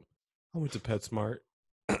from? I went to PetSmart.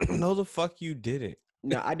 No, the fuck you didn't.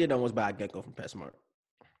 No, I did almost buy a gecko from PetSmart.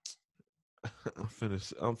 I'm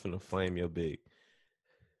finna flame your big.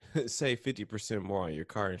 Save 50% more on your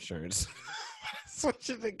car insurance.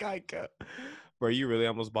 Switching to Geico. Bro, you really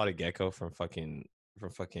almost bought a gecko from fucking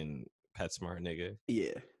PetSmart, nigga.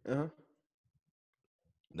 Yeah. Uh-huh.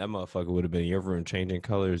 That motherfucker would have been in your room changing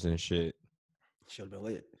colors and shit. Should have been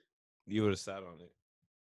lit. You would have sat on it.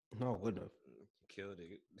 No, I wouldn't have. Killed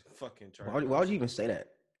it. Fucking charge. Why would you even say that?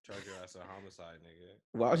 Charge your ass a homicide, nigga.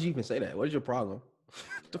 Why would you even say that? What is your problem?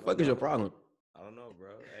 What the fuck is your problem? I don't know, bro.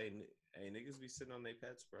 Hey, niggas be sitting on their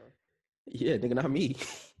pets, bro. Yeah, nigga, not me.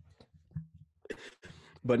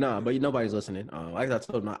 But nobody's listening. Like I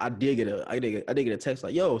told them, I did get a text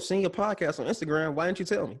like, "Yo, send your podcast on Instagram. Why didn't you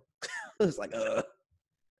tell me?" I was like,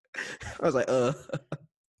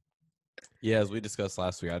 Yeah, as we discussed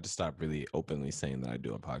last week, I just stopped really openly saying that I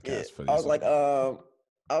do a podcast Yeah. for these. I was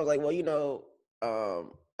like, well, you know,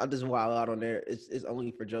 I just wild out on there. It's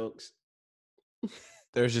only for jokes.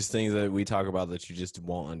 There's just things that we talk about that you just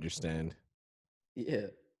won't understand. Yeah.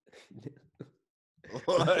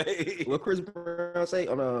 Like, What Chris Brown say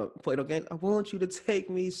on Play-Doh Gang? I want you to take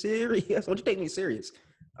me serious. I want you to take me serious.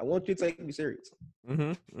 I want you to take me serious.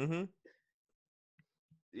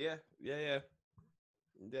 Yeah.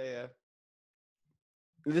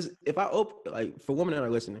 If I open, like, for women that are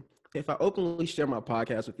listening, if I openly share my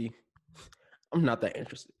podcast with you, I'm not that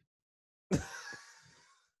interested.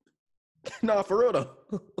 Nah, for real though.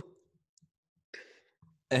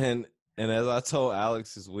 And as I told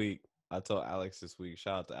Alex this week,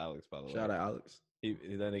 shout out to Alex, by the way. Shout out Alex.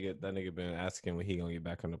 That nigga been asking when he gonna get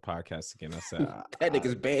back on the podcast again. I said that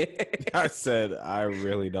nigga's bad. I said I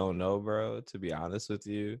really don't know, bro. To be honest with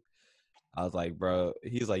you, I was like, bro.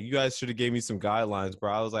 He's like, you guys should have gave me some guidelines,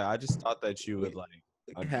 bro. I was like, I just thought that you would like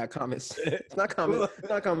had comments. It's not comments. It's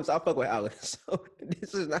not comments. I'll fuck with Alex. So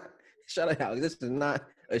this is not. Shout out Alex. This is not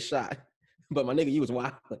a shot. But my nigga, you was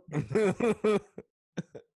wild.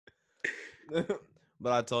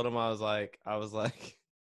 But I told him I was like,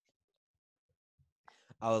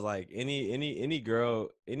 any girl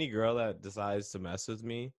that decides to mess with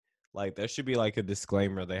me, like there should be like a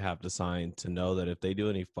disclaimer they have to sign to know that if they do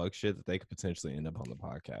any fuck shit, that they could potentially end up on the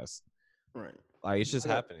podcast. Right. Like it's just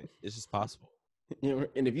happening. It's just possible. You know,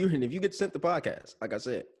 and if you get sent the podcast, like I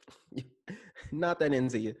said, not that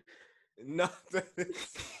into you. Not that.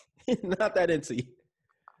 Not that into you.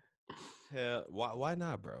 Yeah, why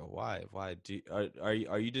not, bro? Why are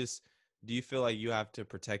you just, do you feel like you have to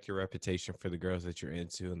protect your reputation for the girls that you're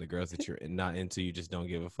into, and the girls that you're not into, you just don't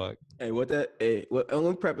give a fuck? Let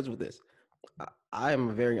me preface with this. I am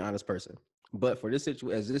a very honest person, but for this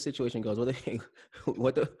situation, as this situation goes, what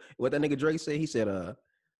that nigga Drake said, he said,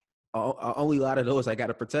 only a lot of those I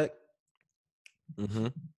gotta protect. Mm-hmm.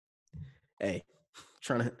 Hey,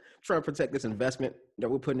 trying to protect this investment that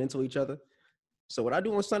we're putting into each other. So what I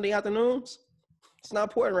do on Sunday afternoons, it's not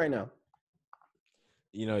important right now.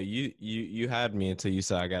 You know, you had me until you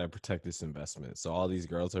said I gotta protect this investment. So all these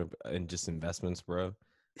girls are in just investments, bro.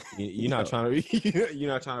 You're not trying to. You're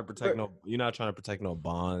not trying to protect no. You're not trying to protect no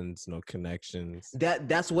bonds, no connections.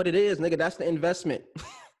 That's what it is, nigga. That's the investment.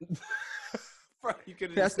 Bro,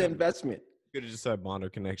 that's the investment. You could have just said bond or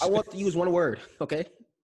connection. I want to use one word, okay?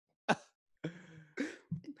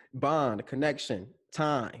 Bond, connection,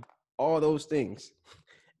 time, all those things.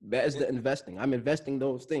 That is the investing. I'm investing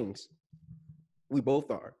those things. We both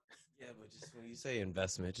are. Yeah, but just when you say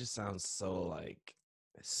investment, it just sounds so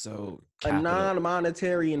a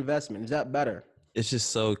non-monetary investment. Is that better? It's just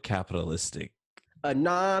so capitalistic. A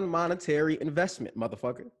non-monetary investment,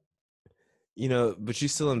 motherfucker. You know, but you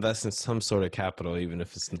still invest in some sort of capital, even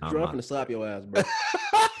if it's not. I'm gonna slap your ass, bro.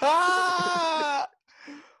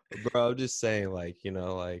 Bro, I'm just saying, like, you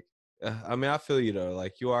know, like, I mean, I feel you though.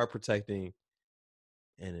 Like, you are protecting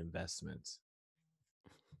an investment.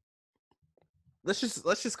 Let's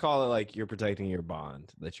just call it like you're protecting your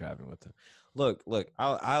bond that you're having with them. Look,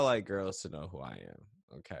 I like girls to know who I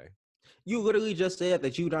am. Okay, You literally just said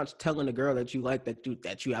that you not telling the girl that you like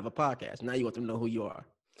that you have a podcast. Now you want them to know who you are.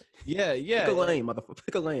 Yeah, Pick a lane, motherfucker.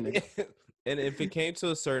 Pick a lane, nigga. And if it came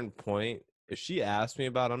to a certain point, if she asked me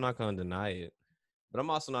about it, I'm not gonna deny it. But I'm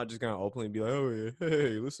also not just gonna openly be like, "Oh yeah,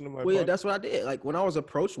 hey, listen to my." Well, yeah, podcast. that's what I did. Like when I was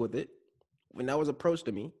approached with it, when that was approached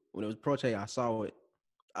to me, when it was approached, hey, I saw it,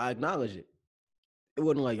 I acknowledged it. It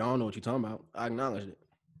wasn't like I don't know what you're talking about. I acknowledged it.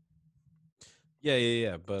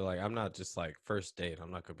 Yeah. But like, I'm not just like first date. I'm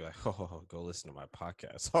not gonna be like, "Oh, go listen to my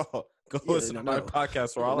podcast." Oh, go Yeah, listen to my no.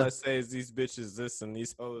 podcast where all No. I say is these bitches this and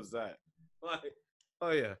these hoes that. Like,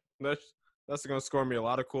 oh yeah, that's gonna score me a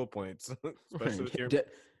lot of cool points,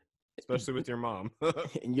 especially with your mom.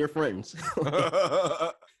 And your friends.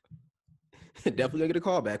 Definitely gonna get a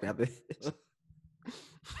call back after this.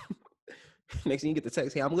 Next thing you get the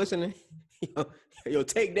text, hey, I'm listening. Yo,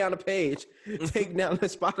 take down the page. Take down the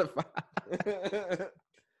Spotify.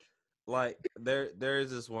 Like there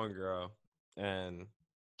is this one girl, and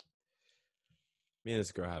me and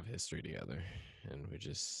this girl have history together, and we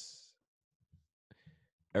just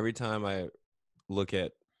every time I look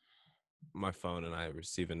at my phone and I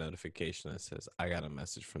receive a notification that says I got a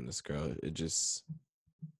message from this girl, it just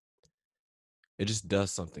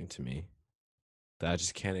does something to me that I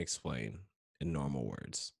just can't explain in normal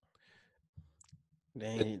words.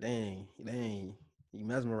 Dang. You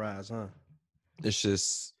mesmerized, huh? It's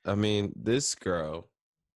just, I mean, this girl,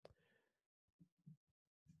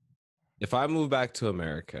 if I move back to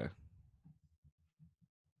America,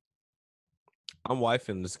 I'm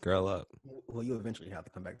wifing this girl up. Well, you eventually have to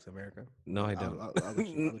come back to America. No, I don't. I'll let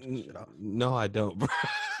you shut off. No, I don't, bro.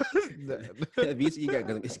 That visa you got,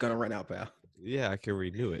 it's gonna run out, pal. Yeah, I can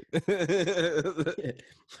renew it.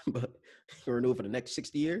 But you renew it for the next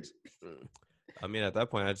 60 years? I mean, at that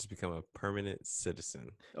point, I just become a permanent citizen.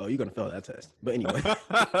 Oh, you're gonna fail that test. But anyway.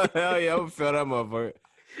 Hell yeah, I'm gonna fail that motherfucker.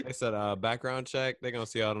 They said background check. They're gonna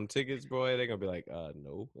see all them tickets, boy. They're gonna be like,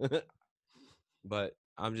 no. But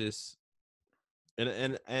I'm just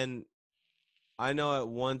and I know at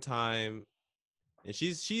one time, and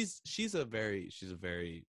she's a very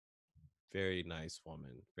very nice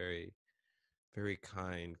woman, very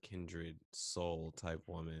kind, kindred soul type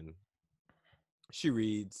woman. She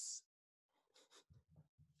reads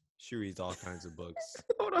all kinds of books.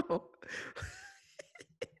 Hold on.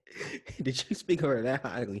 Did you speak of her that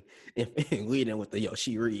highly and leading with the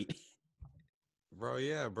she read? Bro,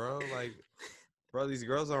 yeah, bro. Like, bro, these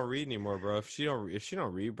girls don't read anymore, bro. If she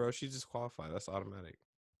don't read, bro, she's disqualified. That's automatic.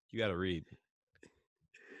 You gotta read.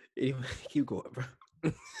 Anyway, keep going, bro.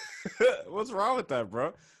 What's wrong with that,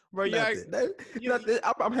 bro? Bro,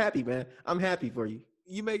 I'm happy, man. I'm happy for you.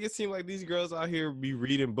 You make it seem like these girls out here be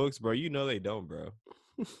reading books, bro. You know they don't, bro.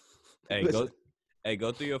 Hey,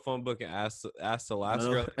 go through your phone book and ask the last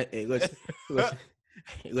girl. Hey, listen.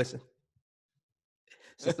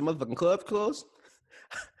 Since the motherfucking club's closed,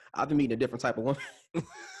 I've been meeting a different type of woman.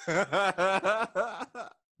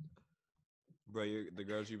 Bro, the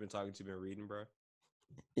girls you've been talking to been reading, bro?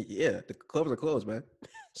 Yeah, the clubs are closed, man.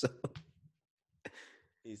 So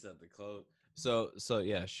he said the clothes. So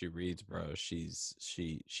yeah, she reads, bro. She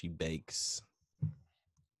bakes.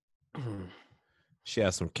 She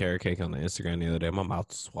had some carrot cake on the Instagram the other day. My mouth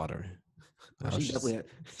was watering. she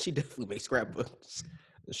definitely makes scrapbooks.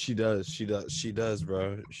 She does,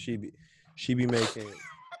 bro. She be making.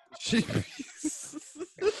 She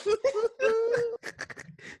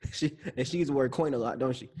uses the word quaint a lot,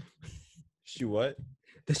 don't she? She what?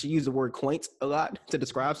 Does she use the word quaint a lot to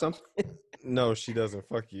describe something? No, she doesn't.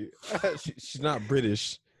 Fuck you. She's not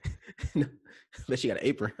British. No, but she got an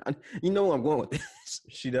apron. You know where I'm going with this.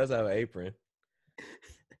 She does have an apron.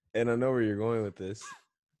 And I know where you're going with this.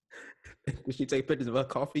 Does she take pictures of a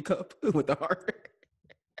coffee cup with the heart?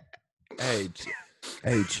 Hey,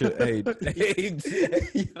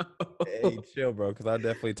 chill, bro. Because I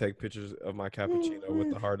definitely take pictures of my cappuccino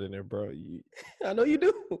with the heart in it, bro. I know you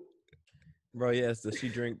do, bro. Yes. Does she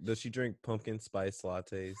drink pumpkin spice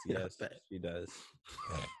lattes? Yes, she does.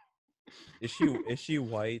 Is she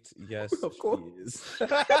white? Yes, of course. She is.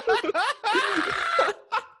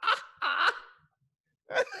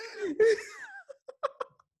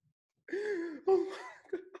 Oh my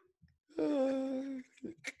God.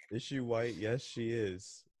 Is she white? Yes, she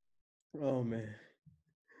is. Oh man.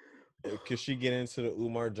 Could she get into the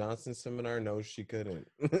Umar Johnson seminar? No, she couldn't.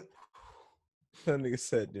 That nigga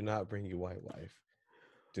said, "Do not bring your white wife.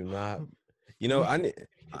 Do not." You know, I need.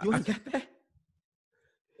 You ain't got that,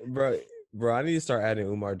 bro. I need to start adding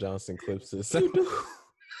Umar Johnson clips to this. You do.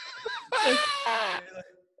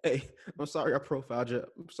 Hey, I'm sorry I profiled you.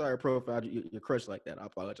 I'm sorry I profiled your crush like that. I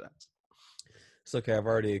apologize. It's okay. I've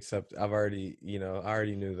already I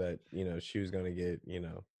already knew that, she was gonna get,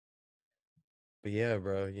 But yeah,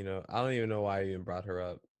 bro, I don't even know why I even brought her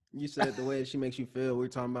up. You said the way she makes you feel. We're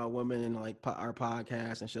talking about women and like our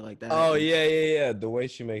podcast and shit like that. Oh and- yeah. The way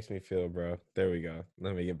she makes me feel, bro. There we go.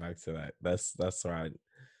 Let me get back to that. That's right.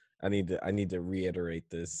 I need to reiterate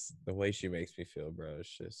this. The way she makes me feel, bro. It's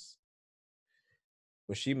just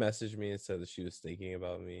when she messaged me and said that she was thinking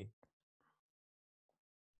about me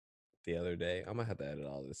the other day. I'm gonna have to edit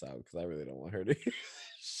all this out because I really don't want her to.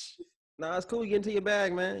 Nah, it's cool. You get into your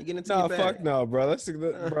bag, man. You get into No, your bag. fuck no, bro. That's a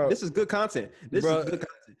good, bro. This is good content. This Bro. is good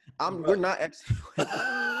content. We're not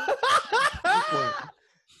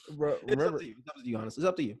Bro, It's remember, up to you. It's up to you, honest. It's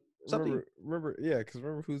up to you. It's up to you. remember, yeah, because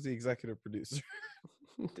remember who's the executive producer?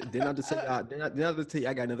 Didn't I just say didn't I just tell you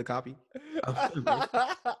I got another copy?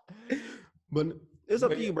 But it's up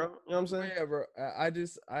But to you, bro. You know what I'm saying? Yeah, bro.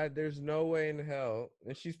 There's no way in hell,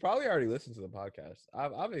 and she's probably already listened to the podcast.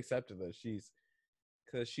 I've accepted that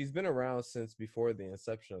because she's been around since before the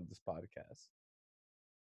inception of this podcast.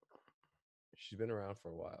 She's been around for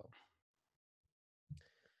a while.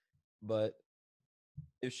 But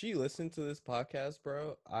if she listened to this podcast,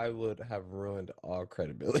 bro, I would have ruined all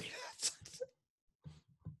credibility.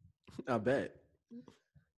 I bet.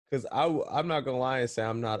 Because I'm not gonna lie and say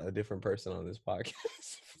I'm not a different person on this podcast.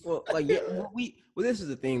 Well, like yeah, this is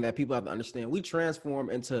the thing that people have to understand. We transform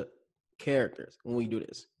into characters when we do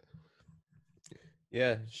this.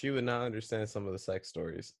 Yeah, she would not understand some of the sex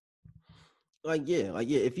stories. Like yeah.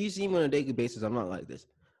 If you see me on a daily basis, I'm not like this.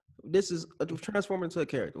 This is transforming into a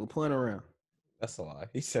character. We're playing around. That's a lie.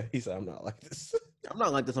 He said I'm not like this. I'm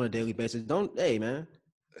not like this on a daily basis. Hey, man.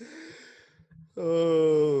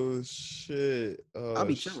 Oh shit. I'll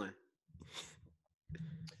be chilling.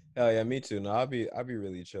 Hell yeah, me too. No, I'll be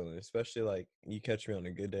really chilling, especially like you catch me on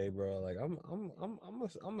a good day, bro. Like I'm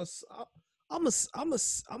a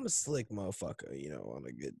slick motherfucker, on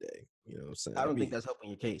a good day. You know what I'm saying? I don't think that's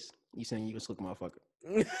helping your case. You saying you a slick motherfucker?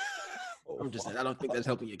 I'm just saying I don't think that's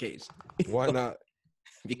helping your case. Why not?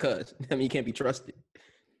 Because you can't be trusted.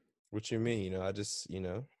 What you mean? I just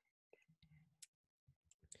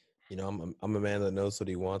I'm a man that knows what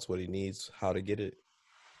he wants, what he needs, how to get it.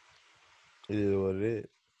 It is what it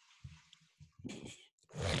is.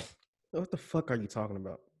 What the fuck are you talking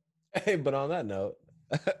about? Hey, but on that note,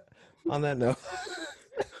 what are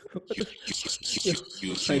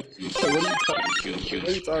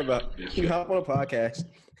you talking about? You hop on a podcast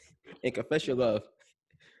and confess your love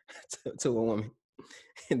to a woman,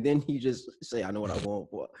 and then you just say, "I know what I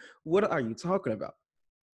want." What are you talking about?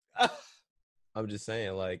 I'm just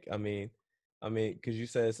saying, like, I mean, because you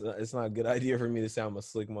said it's not a good idea for me to say I'm a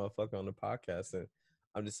slick motherfucker on the podcast, and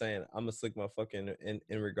I'm just saying I'm a slick motherfucker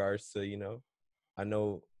in regards to I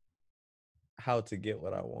know how to get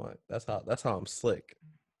what I want. That's how I'm slick.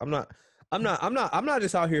 I'm not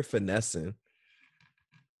just out here finessing.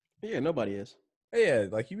 Yeah, nobody is. Yeah,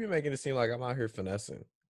 like you be making it seem like I'm out here finessing.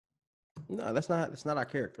 No, that's not our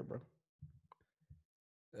character, bro.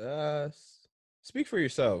 Speak for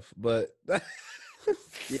yourself, but yeah,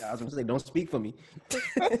 I was gonna say, don't speak for me.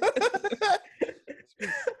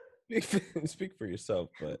 speak for yourself,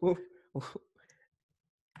 but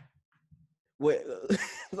wait,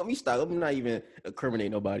 let me stop. Let me not even incriminate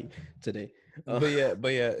nobody today. But yeah,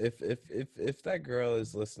 if that girl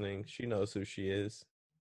is listening, she knows who she is.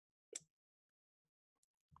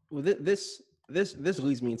 Well, this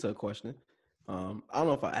leads me into a question. I don't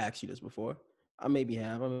know if I asked you this before. I maybe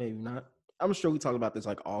have. I maybe not. I'm sure we talk about this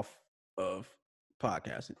like off of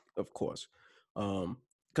podcast, of course.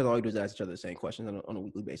 Because all we do is ask each other the same questions on a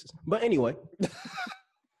weekly basis. But anyway,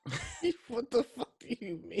 what the fuck do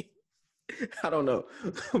you mean? I don't know.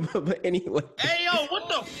 but anyway. Hey yo, what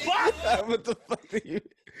the fuck? What the fuck do you?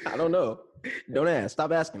 I don't know. Don't ask.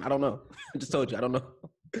 Stop asking. I don't know. I just told you. I don't know.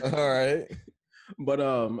 All right. But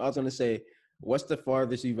I was gonna say, what's the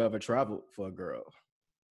farthest you've ever traveled for a girl?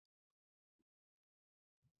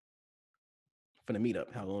 For the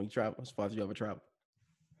meetup, how long you travel? As far as you ever travel?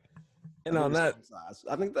 And on that,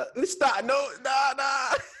 I think that stop. No, nah.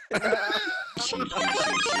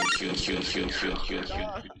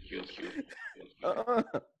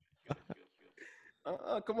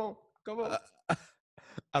 Come on.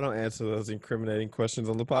 I don't answer those incriminating questions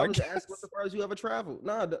on the I was podcast. asking what's the farthest you ever traveled.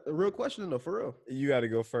 Nah, the real question though, for real. You got to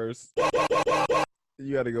go first.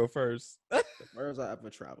 You got to go first. The furthest I ever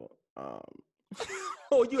traveled.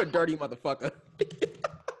 Oh, you a dirty motherfucker.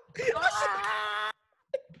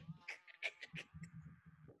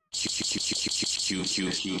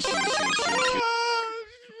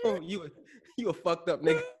 Oh, you a fucked up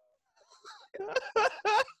nigga.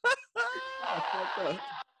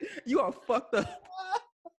 You are fucked up.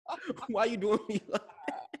 Why you doing me like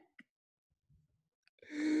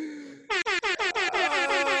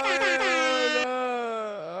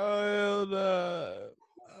Oh hell no!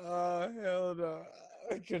 Oh hell no!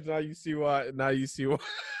 Because now you see why. Now you see why.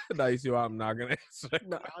 Now you see why I'm not gonna answer. that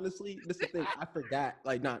No, honestly, this is the thing. I forgot.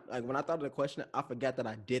 Like, not like when I thought of the question, I forgot that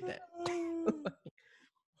I did that.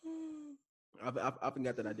 I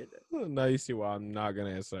forgot that I did that. Now you see why I'm not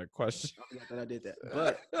gonna answer that question. I forgot that I did that.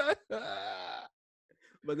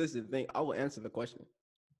 But this is the thing. I will answer the question.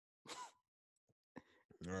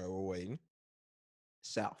 All right, we're waiting.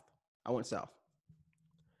 South. I went south.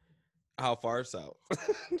 How far south?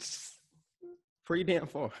 Pretty damn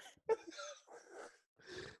far.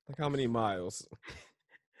 Like how many miles?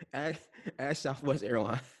 Ask Southwest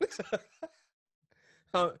Airlines.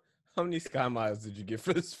 How many sky miles did you get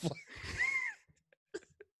for this flight?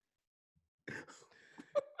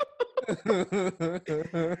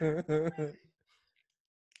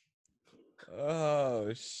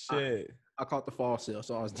 Oh shit! I caught the fall sale,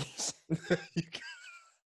 so I was decent.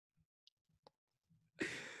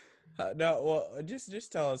 No, well,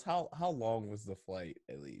 just tell us how long was the flight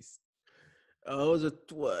at least? It was a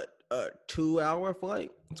 2-hour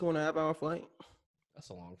flight, 2.5-hour flight. That's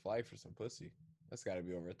a long flight for some pussy. That's got to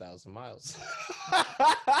be over 1,000 miles.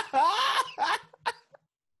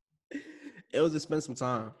 It was to spend some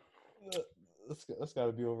time. That's got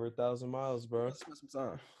to be over 1,000 miles, bro. Spend some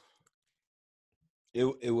time.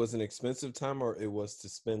 It was an expensive time, or it was to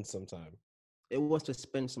spend some time. It was to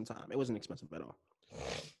spend some time. It wasn't expensive at all.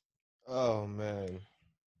 Oh man,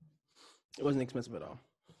 it wasn't expensive at all.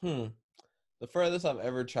 The furthest I've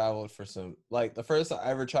ever traveled for some, like the furthest I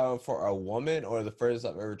ever traveled for a woman, or the furthest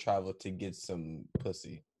I've ever traveled to get some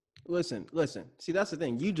pussy. Listen. See, that's the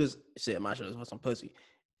thing. You just said my shit was for some pussy. It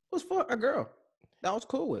was for a girl that I was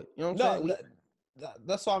cool with. You know what I'm saying?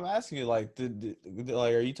 That's why I'm asking you. Like,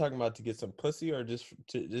 are you talking about to get some pussy, or just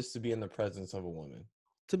to be in the presence of a woman?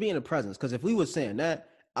 To be in the presence, because if we was saying that,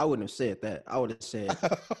 I wouldn't have said that. I would have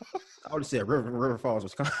said River Falls,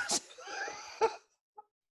 Wisconsin.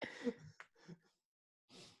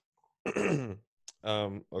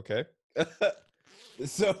 Okay.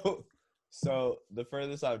 So the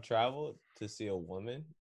furthest I've traveled to see a woman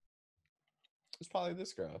was probably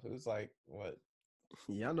this girl. It was like what?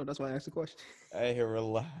 Yeah, I know. That's why I asked the question. Hey,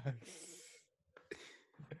 relax.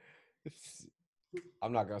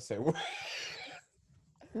 I'm not gonna say where.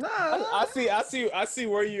 Nah, I see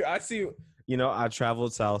where you. You know, I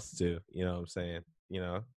traveled south too. You know what I'm saying? You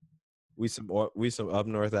know, we some up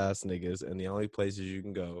north ass niggas, and the only places you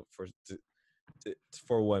can go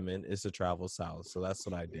for women is to travel south. So that's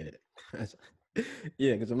what I did.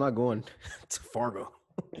 Yeah, because I'm not going to Fargo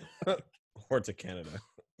or to Canada.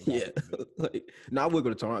 Yeah, I would go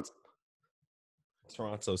to Toronto.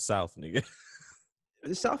 Toronto south, nigga.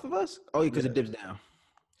 Is it south of us? Oh, yeah, because it dips down.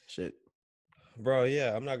 Shit. Bro,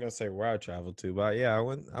 yeah, I'm not gonna say where I traveled to, but yeah,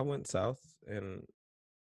 I went south, and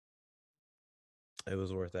it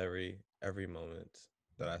was worth every moment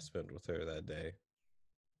that I spent with her that day,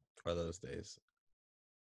 or those days,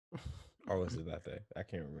 or was it that day? I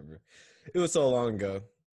can't remember. It was so long ago.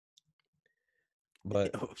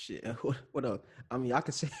 But oh shit, what else? I mean, I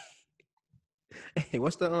could say, hey,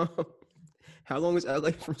 what's the how long is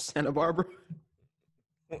LA from Santa Barbara?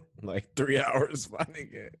 Like 3 hours, my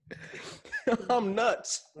nigga. I'm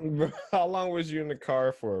nuts. Bro, how long was you in the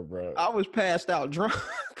car for, bro? I was passed out drunk.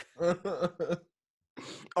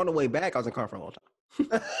 On the way back, I was in the car for a long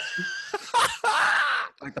time.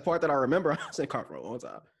 Like the part that I remember, I was in the car for a long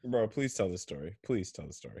time. Bro, please tell the story. Please tell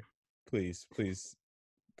the story. Please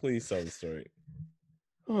tell the story.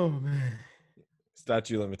 Oh man.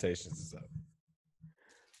 Statute of limitations is up.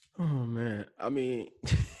 Oh man. I mean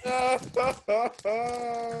I'm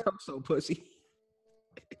so pussy.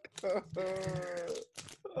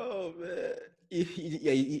 Oh man.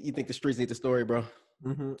 You think the streets need the story, bro?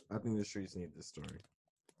 Mm-hmm. I think the streets need this story.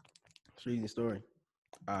 Streets need the story.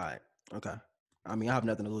 All right. Okay. I mean, I have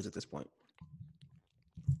nothing to lose at this point.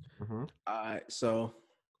 Mm-hmm. All right. So,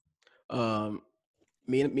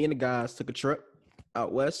 me and the guys took a trip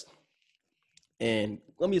out west, and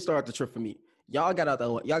let me start the trip for me. Y'all got out there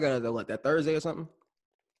what, that Thursday or something?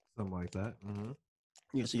 Something like that. Mm-hmm.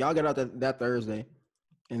 Yeah. So y'all got out that Thursday,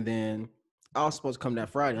 and then I was supposed to come that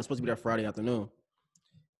Friday. I was supposed to be there Friday afternoon.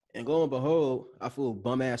 And lo and behold, I flew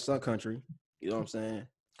bum ass Sun Country. You know what I'm saying?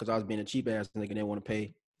 Because I was being a cheap ass nigga and didn't want to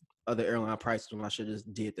pay other airline prices when I should have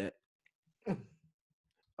just did that.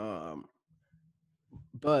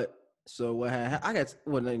 But so what had that's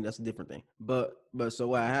a different thing. But so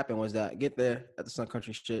what happened was that I get there at the Sun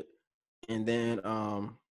Country shit, and then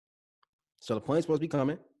so the plane's supposed to be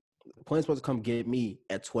coming. The plane's supposed to come get me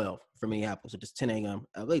at 12 from Minneapolis, which is 10 a.m.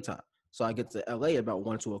 LA time. So I get to LA about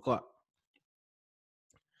 1, 2 o'clock.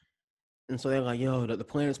 And so they're like, yo, the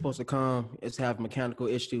plane is supposed to come. It's having mechanical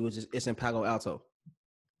issues. It's in Palo Alto.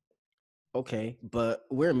 Okay, but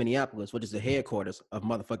we're in Minneapolis, which is the headquarters of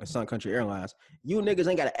motherfucking Sun Country Airlines. You niggas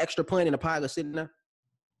ain't got an extra plane and a pilot sitting there.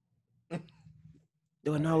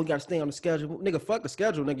 They're like, no, we got to stay on the schedule. Nigga, fuck the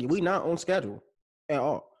schedule, nigga. We not on schedule at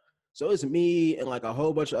all. So it's me and like a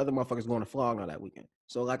whole bunch of other motherfuckers going to Florida that weekend.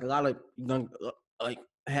 So like a lot of young, like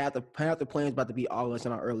half the planes about to be all of us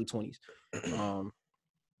in our early 20s.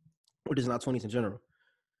 Or just not 20s in general.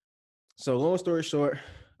 So long story short,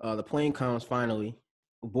 the plane comes finally.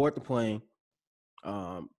 Board the plane.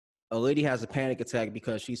 A lady has a panic attack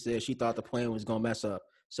because she said she thought the plane was gonna mess up.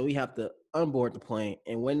 So we have to unboard the plane.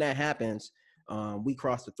 And when that happens, we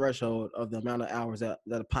cross the threshold of the amount of hours that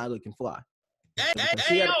a pilot can fly.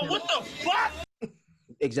 Hey, yo, what the fuck?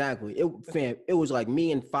 Exactly. It was like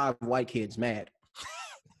me and 5 white kids mad.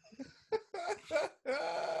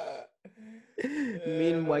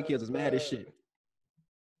 Me and white kids was mad as shit.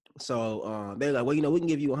 So they're like, well, we can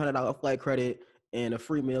give you $100 flight credit and a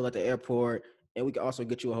free meal at the airport, and we can also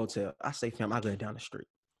get you a hotel. I say, fam, I live down the street.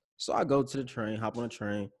 So I go to the train, hop on the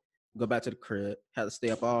train, go back to the crib, had to stay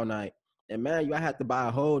up all night. And man, I had to buy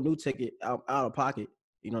a whole new ticket out of pocket,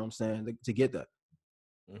 you know what I'm saying, to get there.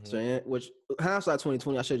 Mm-hmm. So, which hindsight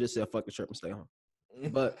 2020, I should have just said fuck the trip and stay home.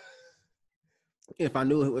 But if I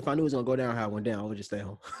knew it was gonna go down how it went down, I would just stay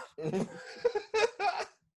home.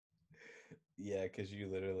 Yeah, because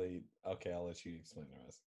you literally. Okay, I'll let you explain the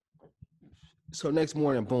rest. So next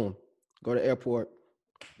morning, boom, go to the airport.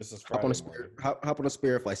 This is Friday. Hop on a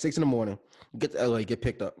Spirit flight, 6 a.m. Get to LA, get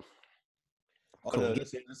picked up. Oh no,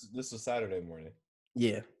 this was Saturday morning.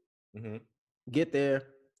 Yeah. Mm-hmm. Get there,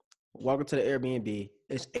 walk into the Airbnb.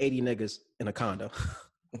 It's 80 niggas in a condo.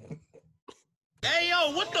 Hey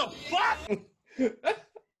yo, what the fuck?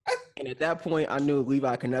 And at that point, I knew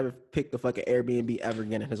Levi could never pick the fucking Airbnb ever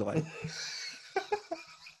again in his life.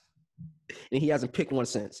 And he hasn't picked one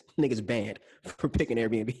since. Niggas banned for picking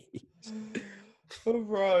Airbnb.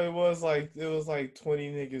 Bro, it was like 20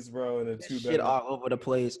 niggas, bro, in a 2-bedroom. Shit all over the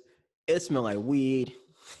place. It smelled like weed.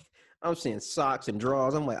 I'm seeing socks and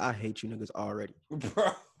drawers. I'm like, I hate you niggas already.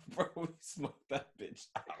 Bro, we smoked that bitch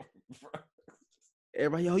out, bro.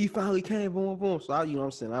 Everybody, yo, you finally came, boom, boom. So you know what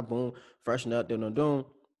I'm saying? I boom, freshen up, doom.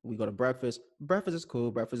 We go to breakfast. Breakfast is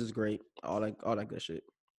cool. Breakfast is great. All that good shit.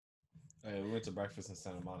 Hey, we went to breakfast in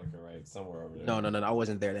Santa Monica, right? Somewhere over there. No. I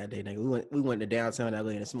wasn't there that day, nigga. We went to downtown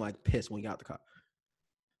LA and it smelled like piss when we got the car.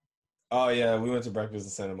 Oh yeah, we went to breakfast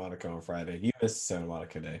in Santa Monica on Friday. You missed Santa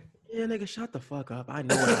Monica Day. Yeah, nigga, shut the fuck up. I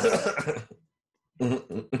know it.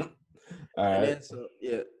 All right.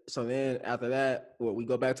 So then after that, we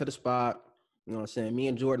go back to the spot. You know what I'm saying? Me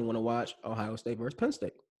and Jordan want to watch Ohio State versus Penn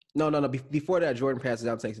State. No. Before that, Jordan passes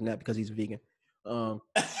out, takes a nap because he's vegan. No,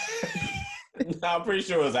 I'm pretty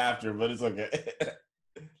sure it was after, but it's okay.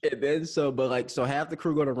 And then so half the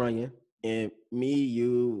crew go to Runyon, and me,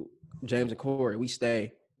 you, James, and Corey, we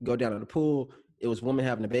stay, go down to the pool. It was women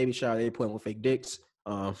having a baby shower. They playing with fake dicks.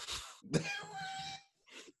 I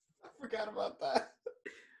forgot about that.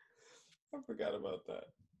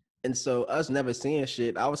 And so us never seeing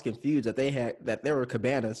shit, I was confused that there were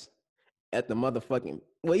cabanas at the motherfucking.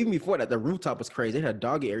 Well, even before that, the rooftop was crazy. They had a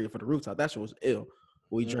doggy area for the rooftop. That shit was ill.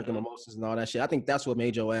 We drinking mimosas and all that shit. I think that's what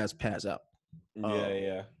made your ass pass out.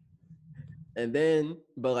 Yeah. And then,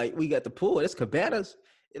 but we got the pool. It's cabanas.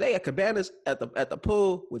 They got cabanas at the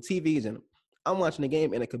pool with TVs in them. I'm watching the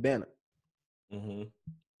game in a cabana. Mm-hmm.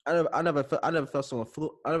 I never felt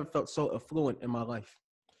so affluent in my life.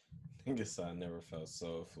 I think I never felt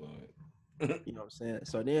so affluent. You know what I'm saying?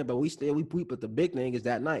 So then, but but the big thing is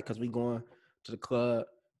that night because we going to the club.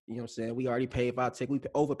 You know what I'm saying? We already paid for our ticket. We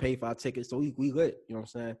overpaid for our tickets, so we lit. You know what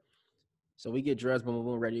I'm saying? So we get dressed,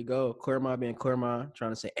 boom, ready to go. Claremont being Claremont,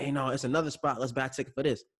 trying to say, hey, no, it's another spot. Let's buy a ticket for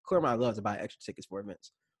this. Claremont loves to buy extra tickets for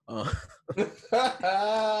events.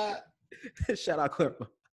 Shout out Claremont.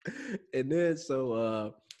 And then,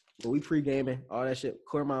 so when we pre-gaming, all that shit,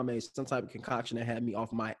 Claremont made some type of concoction that had me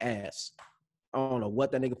off my ass. I don't know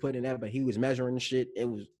what that nigga put in there, but he was measuring the shit. It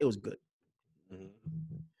was good.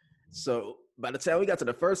 Mm-hmm. So by the time we got to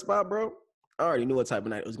the first spot, bro, I already knew what type of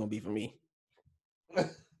night it was gonna be for me.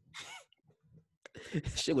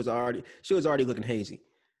 She was already looking hazy.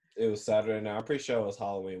 It was Saturday night. I'm pretty sure it was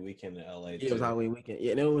Halloween weekend in LA. It was Halloween weekend.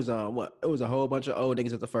 Yeah, and it was It was a whole bunch of old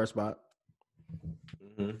niggas at the first spot.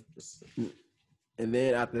 Mm-hmm. And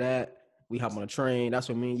then after that, we hop on a train. That's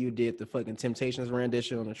when me and you did the fucking Temptations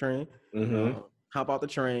rendition on the train. Mm-hmm. Hop off the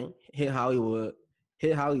train, hit Hollywood.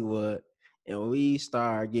 and we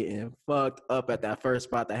started getting fucked up at that first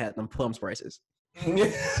spot that had them plums prices.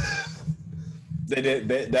 They did.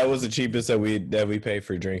 That was the cheapest that we paid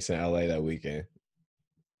for drinks in LA that weekend.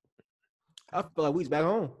 I feel like we was back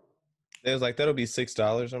home, They was like, that'll be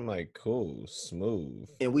 $6. I'm like, cool, smooth.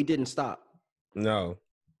 and we didn't stop. No,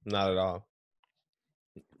 not at all.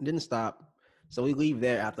 Didn't stop. So we leave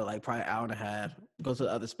there after like probably an hour and a half, go to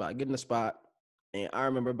the other spot, get in the spot. And I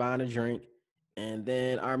remember buying a drink. And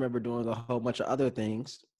then I remember doing a whole bunch of other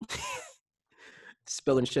things.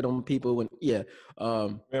 Spilling shit on people when We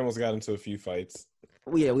almost got into a few fights.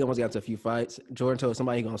 we almost got into a few fights. Jordan told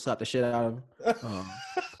somebody he gonna slap the shit out of him.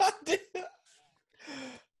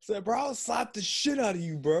 Said, bro, I'll slap the shit out of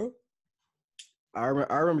you, bro. I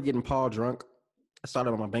remember getting Paul drunk. I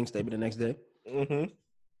started on my bank statement the next day. Mm-hmm.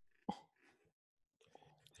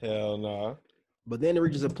 Hell no. But then it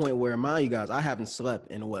reaches a point where, mind you guys, I haven't slept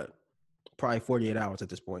in what? Probably 48 hours at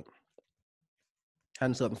this point.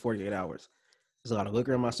 Hadn't slept in 48 hours. There's a lot of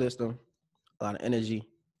liquor in my system, a lot of energy.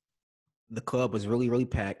 The club was really, really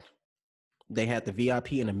packed. They had the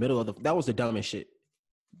VIP in the middle of that was the dumbest shit,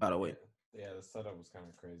 by the way. Yeah, the setup was kind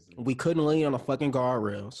of crazy. We couldn't lean on the fucking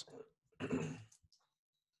guardrails.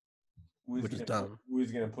 Which is dumb. We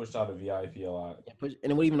was getting pushed out of VIP a lot. And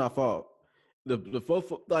it wasn't even our fault. The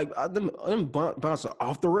folks, like, them bouncing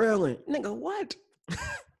off the railing. Nigga, what?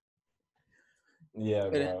 Yeah,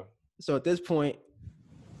 bro. So at this point,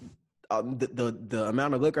 the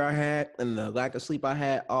amount of liquor I had and the lack of sleep I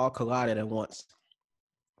had all collided at once.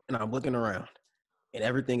 And I'm looking around, and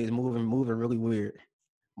everything is moving really weird.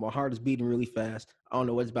 My heart is beating really fast. I don't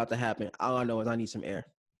know what's about to happen. All I know is I need some air.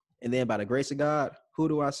 And then by the grace of God, who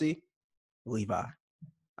do I see? Levi.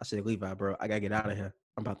 I said, Levi, bro, I got to get out of here.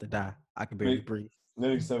 I'm about to die. I can barely breathe.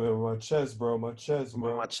 Nigga said, my chest, bro. My chest,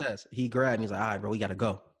 bro. My chest. He grabbed me. He's like, all right, bro, we got to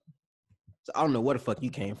go. So I don't know where the fuck you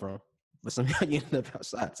came from, but somehow you ended up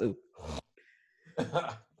outside too.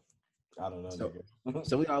 I don't know, nigga.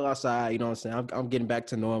 So we all outside, you know what I'm saying? I'm getting back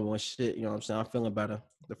to normal and shit, you know what I'm saying? I'm feeling better.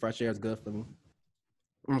 The fresh air is good for me.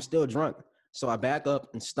 I'm still drunk. So I back up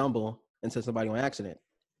and stumble into somebody on accident.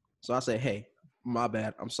 So I say, hey, my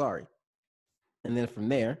bad. I'm sorry. And then from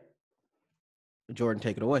there, Jordan,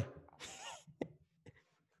 take it away.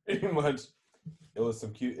 Pretty much. It was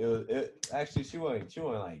some cute. Actually, she wasn't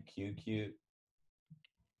like cute.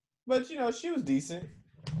 But, you know, she was decent.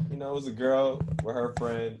 You know, it was a girl with her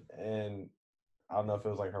friend, and I don't know if it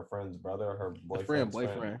was like her friend's brother or her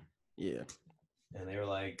boyfriend. Yeah. And they were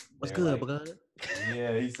like, what's good, blood?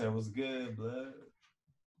 Yeah, he said, what's good, blood?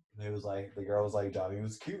 And it was like, the girl was like, Johnny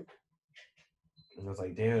was cute. And I was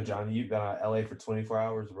like, damn, Johnny, you've been out of LA for 24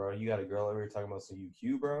 hours, bro. You got a girl over here talking about some you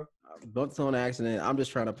cute, bro. Both on accident. I'm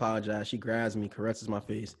just trying to apologize. She grabs me, caresses my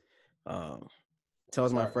face,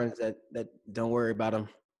 tells my friends that don't worry about him.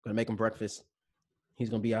 Gonna make him breakfast. He's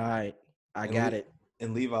gonna be all right. I got it.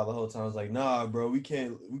 And Levi the whole time was like, nah, bro, we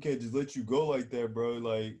can't just let you go like that, bro.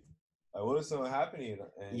 Like what if something happening?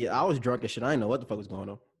 And, yeah, I was drunk as shit. I didn't know what the fuck was going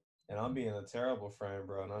on. And I'm being a terrible friend,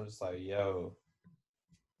 bro. And I'm just like, yo,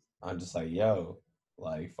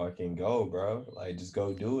 like, fucking go, bro. Like, just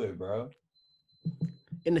go do it, bro.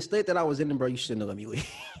 In the state that I was in, bro, you shouldn't have let me leave.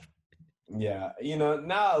 Yeah, you know,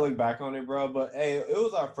 now I look back on it, bro. But hey, it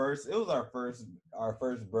was our first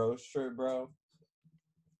bro trip, bro.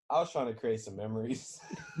 I was trying to create some memories.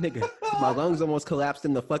 Nigga, my lungs almost collapsed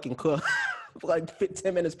in the fucking club like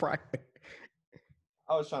 10 minutes prior.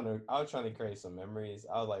 I was trying to create some memories.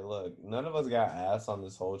 I was like, look, none of us got ass on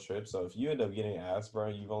this whole trip. So if you end up getting ass, bro,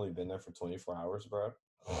 you've only been there for 24 hours, bro.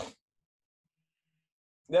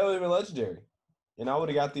 That would have been legendary. And I would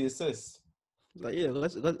have got the assist. Like, yeah,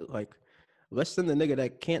 let's send the nigga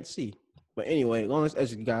that can't see. But anyway, long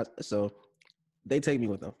as you guys, so they take me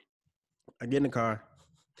with them. I get in the car.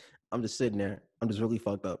 I'm just sitting there. I'm just really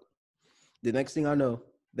fucked up. The next thing I know,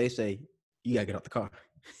 they say, you gotta get out the car.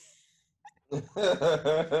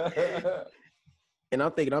 And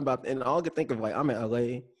I'm thinking and all I could think of, like, I'm in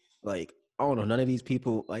LA, like, I don't know, none of these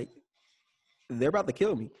people, like, they're about to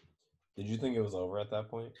kill me. Did you think it was over at that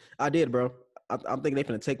point? I did, bro. I'm thinking they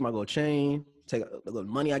finna take my little chain, take the little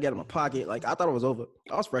money I got in my pocket. Like, I thought it was over.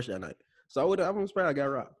 I was fresh that night. So I was surprised I got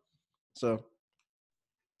robbed. So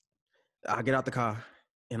I get out the car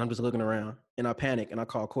and I'm just looking around and I panic and I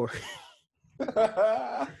call Corey.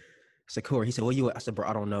 I said, Corey, he said, where you at? I said, bro,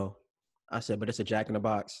 I don't know. I said, but it's a Jack in the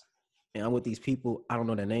Box. And I'm with these people. I don't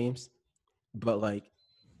know their names, but, like,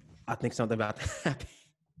 I think something about to happen.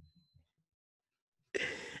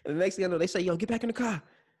 And the next thing I know, they say, yo, get back in the car.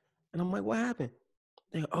 And I'm like, what happened?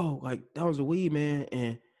 They go, oh, like, that was a weed man,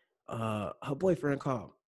 and her boyfriend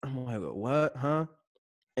called. I'm like, what, huh?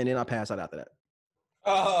 And then I pass out after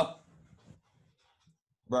that.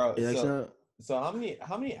 bro. Yeah, So how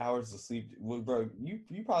many hours of sleep, bro?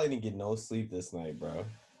 You probably didn't get no sleep this night, bro.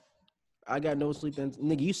 I got no sleep. And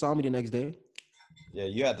nigga, you saw me the next day. Yeah,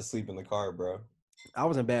 you had to sleep in the car, bro. I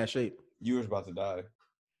was in bad shape. You was about to die.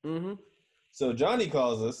 Mm-hmm. So Johnny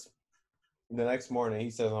calls us the next morning.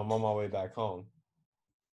 He says, I'm on my way back home.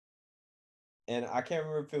 And I can't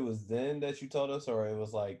remember if it was then that you told us or it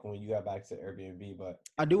was like when you got back to Airbnb, but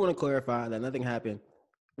I do want to clarify that nothing happened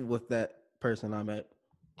with that person I met.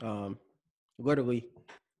 Literally,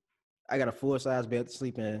 I got a full-size bed to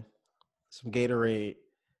sleep in, some Gatorade,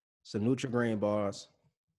 some Nutri-Grain bars,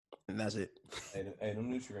 and that's it. hey,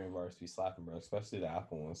 them Nutri-Grain bars be slapping, bro, especially the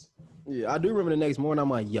apple ones. Yeah, I do remember the next morning, I'm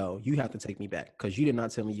like, yo, you have to take me back because you did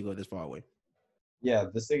not tell me you live this far away. Yeah,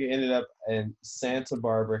 this nigga ended up in Santa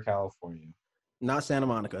Barbara, California. Not Santa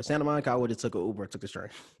Monica. Santa Monica, I would have took an Uber, took the train.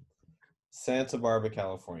 Santa Barbara,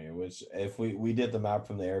 California, which if we did the map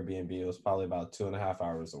from the Airbnb, it was probably about 2.5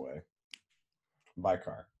 hours away by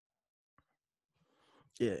car.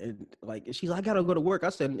 Yeah, and like she's like, I gotta go to work. I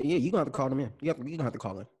said, yeah, you gonna have to call them in. You gonna have to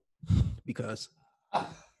call in because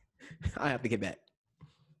I have to get back.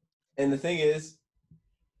 And the thing is,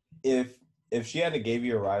 if she hadn't gave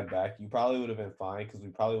you a ride back, you probably would have been fine because we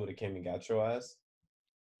probably would have came and got your ass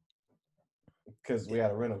because we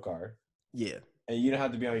had a rental car. Yeah. And you didn't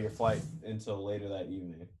have to be on your flight until later that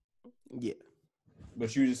evening. Yeah.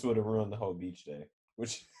 But you just would have ruined the whole beach day.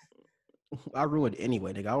 Which I ruined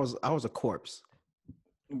anyway, nigga. I was a corpse.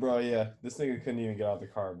 Bro, yeah. This nigga couldn't even get out the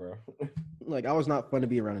car, bro. Like I was not fun to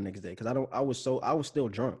be around the next day because I was still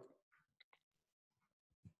drunk.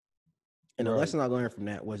 And the lesson I learned from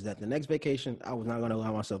that was that the next vacation, I was not gonna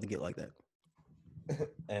allow myself to get like that.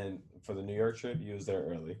 And for the New York trip, you was there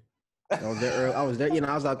early. I was there early. I was there,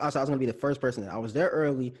 I was gonna be the first person. I was there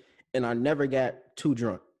early, and I never got too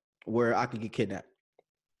drunk where I could get kidnapped.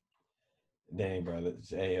 Dang, bro.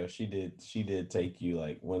 Hey, yo, she did take you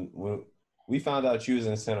like when we found out you was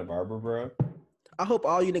in Santa Barbara, bro. I hope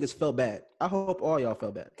all you niggas felt bad. I hope all y'all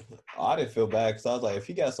felt bad. I didn't feel bad because I was like, if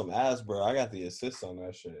he got some ass, bro, I got the assist on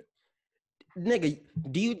that shit. Nigga,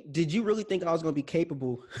 did you really think I was gonna be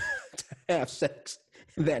capable to have sex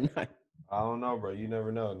that night? I don't know, bro. You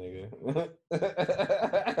never know, nigga.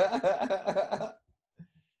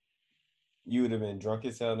 You would have been drunk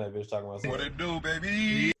as hell and that bitch talking about something. What it do,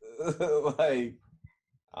 baby? Like,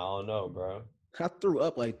 I don't know, bro. I threw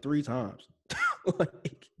up like 3 times.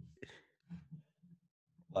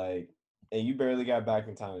 like, and you barely got back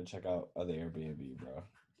in time to check out other Airbnb, bro.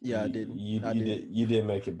 Yeah, I did. You did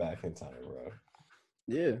make it back in time, bro.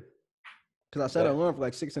 Yeah. Because I set an alarm for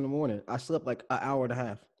like 6 a.m. I slept like an hour and a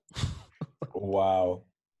half. Wow.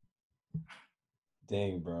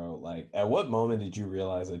 Dang, bro. Like, at what moment did you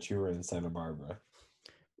realize that you were in Santa Barbara?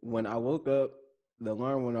 When I woke up, the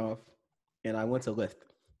alarm went off, and I went to Lyft.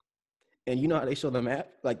 And you know how they show the map,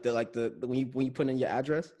 like the when you put in your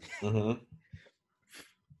address. Mm-hmm.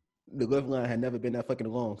 The Lyft line had never been that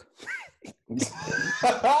fucking long.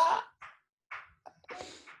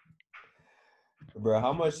 Bro,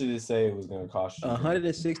 how much did it say it was gonna cost you?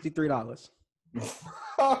 $163.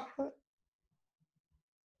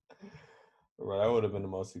 Bro, that would have been the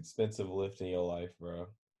most expensive lift in your life, bro.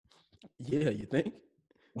 Yeah, you think?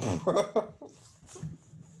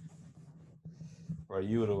 Bro,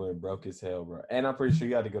 you would have been broke as hell, bro. And I'm pretty sure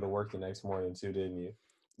you had to go to work the next morning too, didn't you?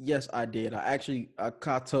 Yes, I did. I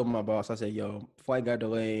told my boss, I said, yo, flight got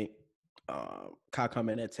delayed. Car come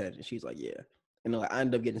in at 10. And she's like, yeah. And like, I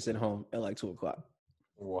ended up getting sent home at like 2 o'clock.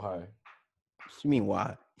 Why? You mean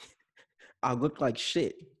why? I looked like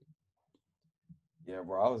shit. Yeah,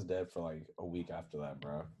 bro, I was dead for like a week after that,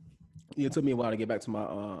 bro. It took me a while to get back to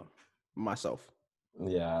my myself.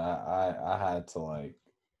 Yeah, I had to like.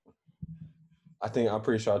 I'm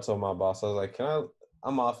pretty sure I told my boss, I was like,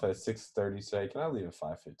 I'm off at 6:30 today. Can I leave at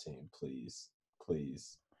 5:15, please?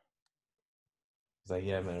 Please. He's like,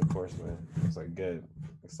 yeah, man, of course, man. I was like, good.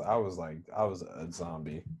 So I was a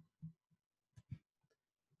zombie.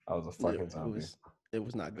 I was a fucking zombie. It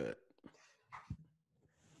was not good.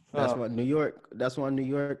 That's why New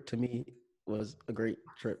York to me was a great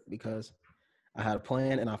trip because I had a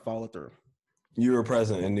plan and I followed through. You were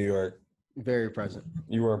present in New York. Very present.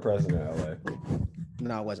 You weren't present in LA.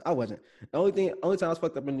 No, I wasn't. The only time I was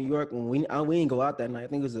fucked up in New York when we didn't go out that night. I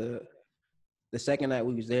think it was the second night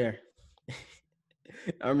we was there.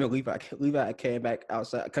 I remember Levi came back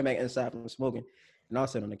inside from smoking, and I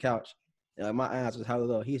was sitting on the couch. And like, my eyes was hella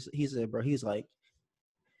low. He said, bro, he was like,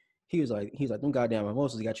 them goddamn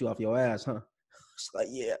mimosas got you off your ass, huh? It's like,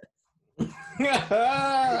 yeah.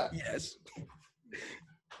 Yes.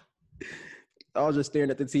 I was just staring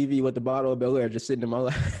at the TV with the bottle of Bel Air just sitting in my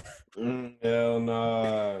lap. Hell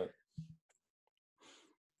nah.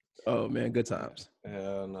 Oh man, good times.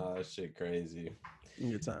 Hell nah, that shit crazy.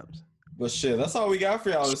 Good times. But shit, that's all we got for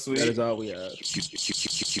y'all this week. That is all we have.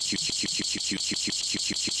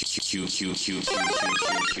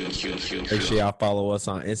 Make sure y'all follow us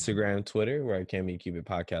on Instagram, Twitter. We're at Cammy Cupid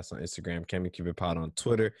Podcast on Instagram, Cammy Cupid Pod on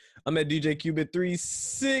Twitter. I'm at DJ Cupid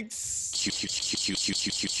 36.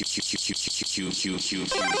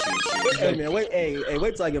 Hey man, wait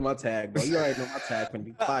till I get my tag, bro. You already know my tag gonna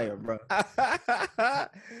be fire, bro.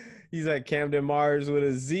 He's at Camden Mars with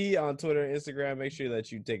a Z on Twitter and Instagram. Make sure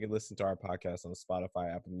that you take a listen to our podcast on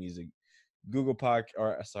Spotify, Apple Music, Spotify,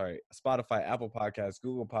 Apple Podcasts,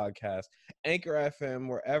 Google Podcasts, Anchor FM,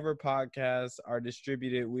 wherever podcasts are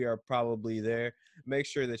distributed, we are probably there. Make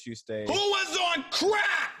sure that you stay on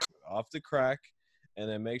crack? off the crack. And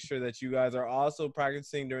then make sure that you guys are also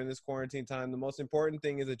practicing during this quarantine time. The most important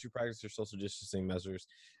thing is that you practice your social distancing measures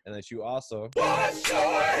and that you also Wash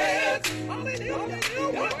your hands.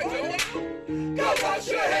 Go wash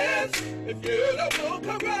your hands. If you don't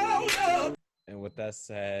come out. And with that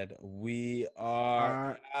said, we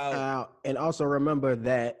are out. And also remember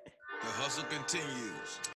that. The hustle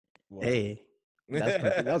continues. Hey, that's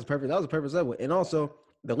perfect. That was perfect. That was a perfect segue. And also,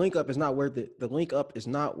 the link up is not worth it. The link up is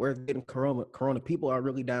not worth getting corona. People are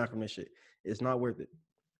really dying from this shit. It's not worth it.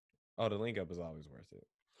 Oh, the link up is always worth it.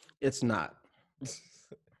 It's not.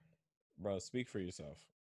 Bro, speak for yourself.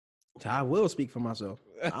 I will speak for myself.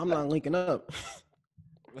 I'm not linking up.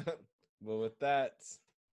 But with that,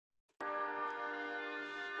 The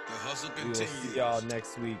hustle we will continues. see y'all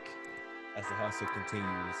next week as the hustle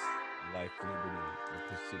continues. Life, liberty, and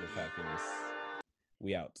pursuit of happiness.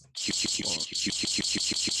 We out. Bro,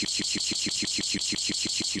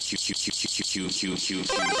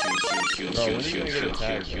 when are you gonna get a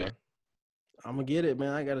tag, bro? I'm gonna get it,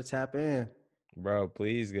 man. I gotta tap in. Bro,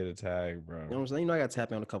 please get a tag, bro. You know what I'm saying? You know I gotta tap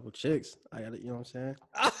in on a couple chicks. I gotta, you know what I'm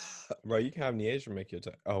saying? Bro, you can have Niasia make your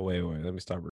tag. Oh, wait. Let me stop.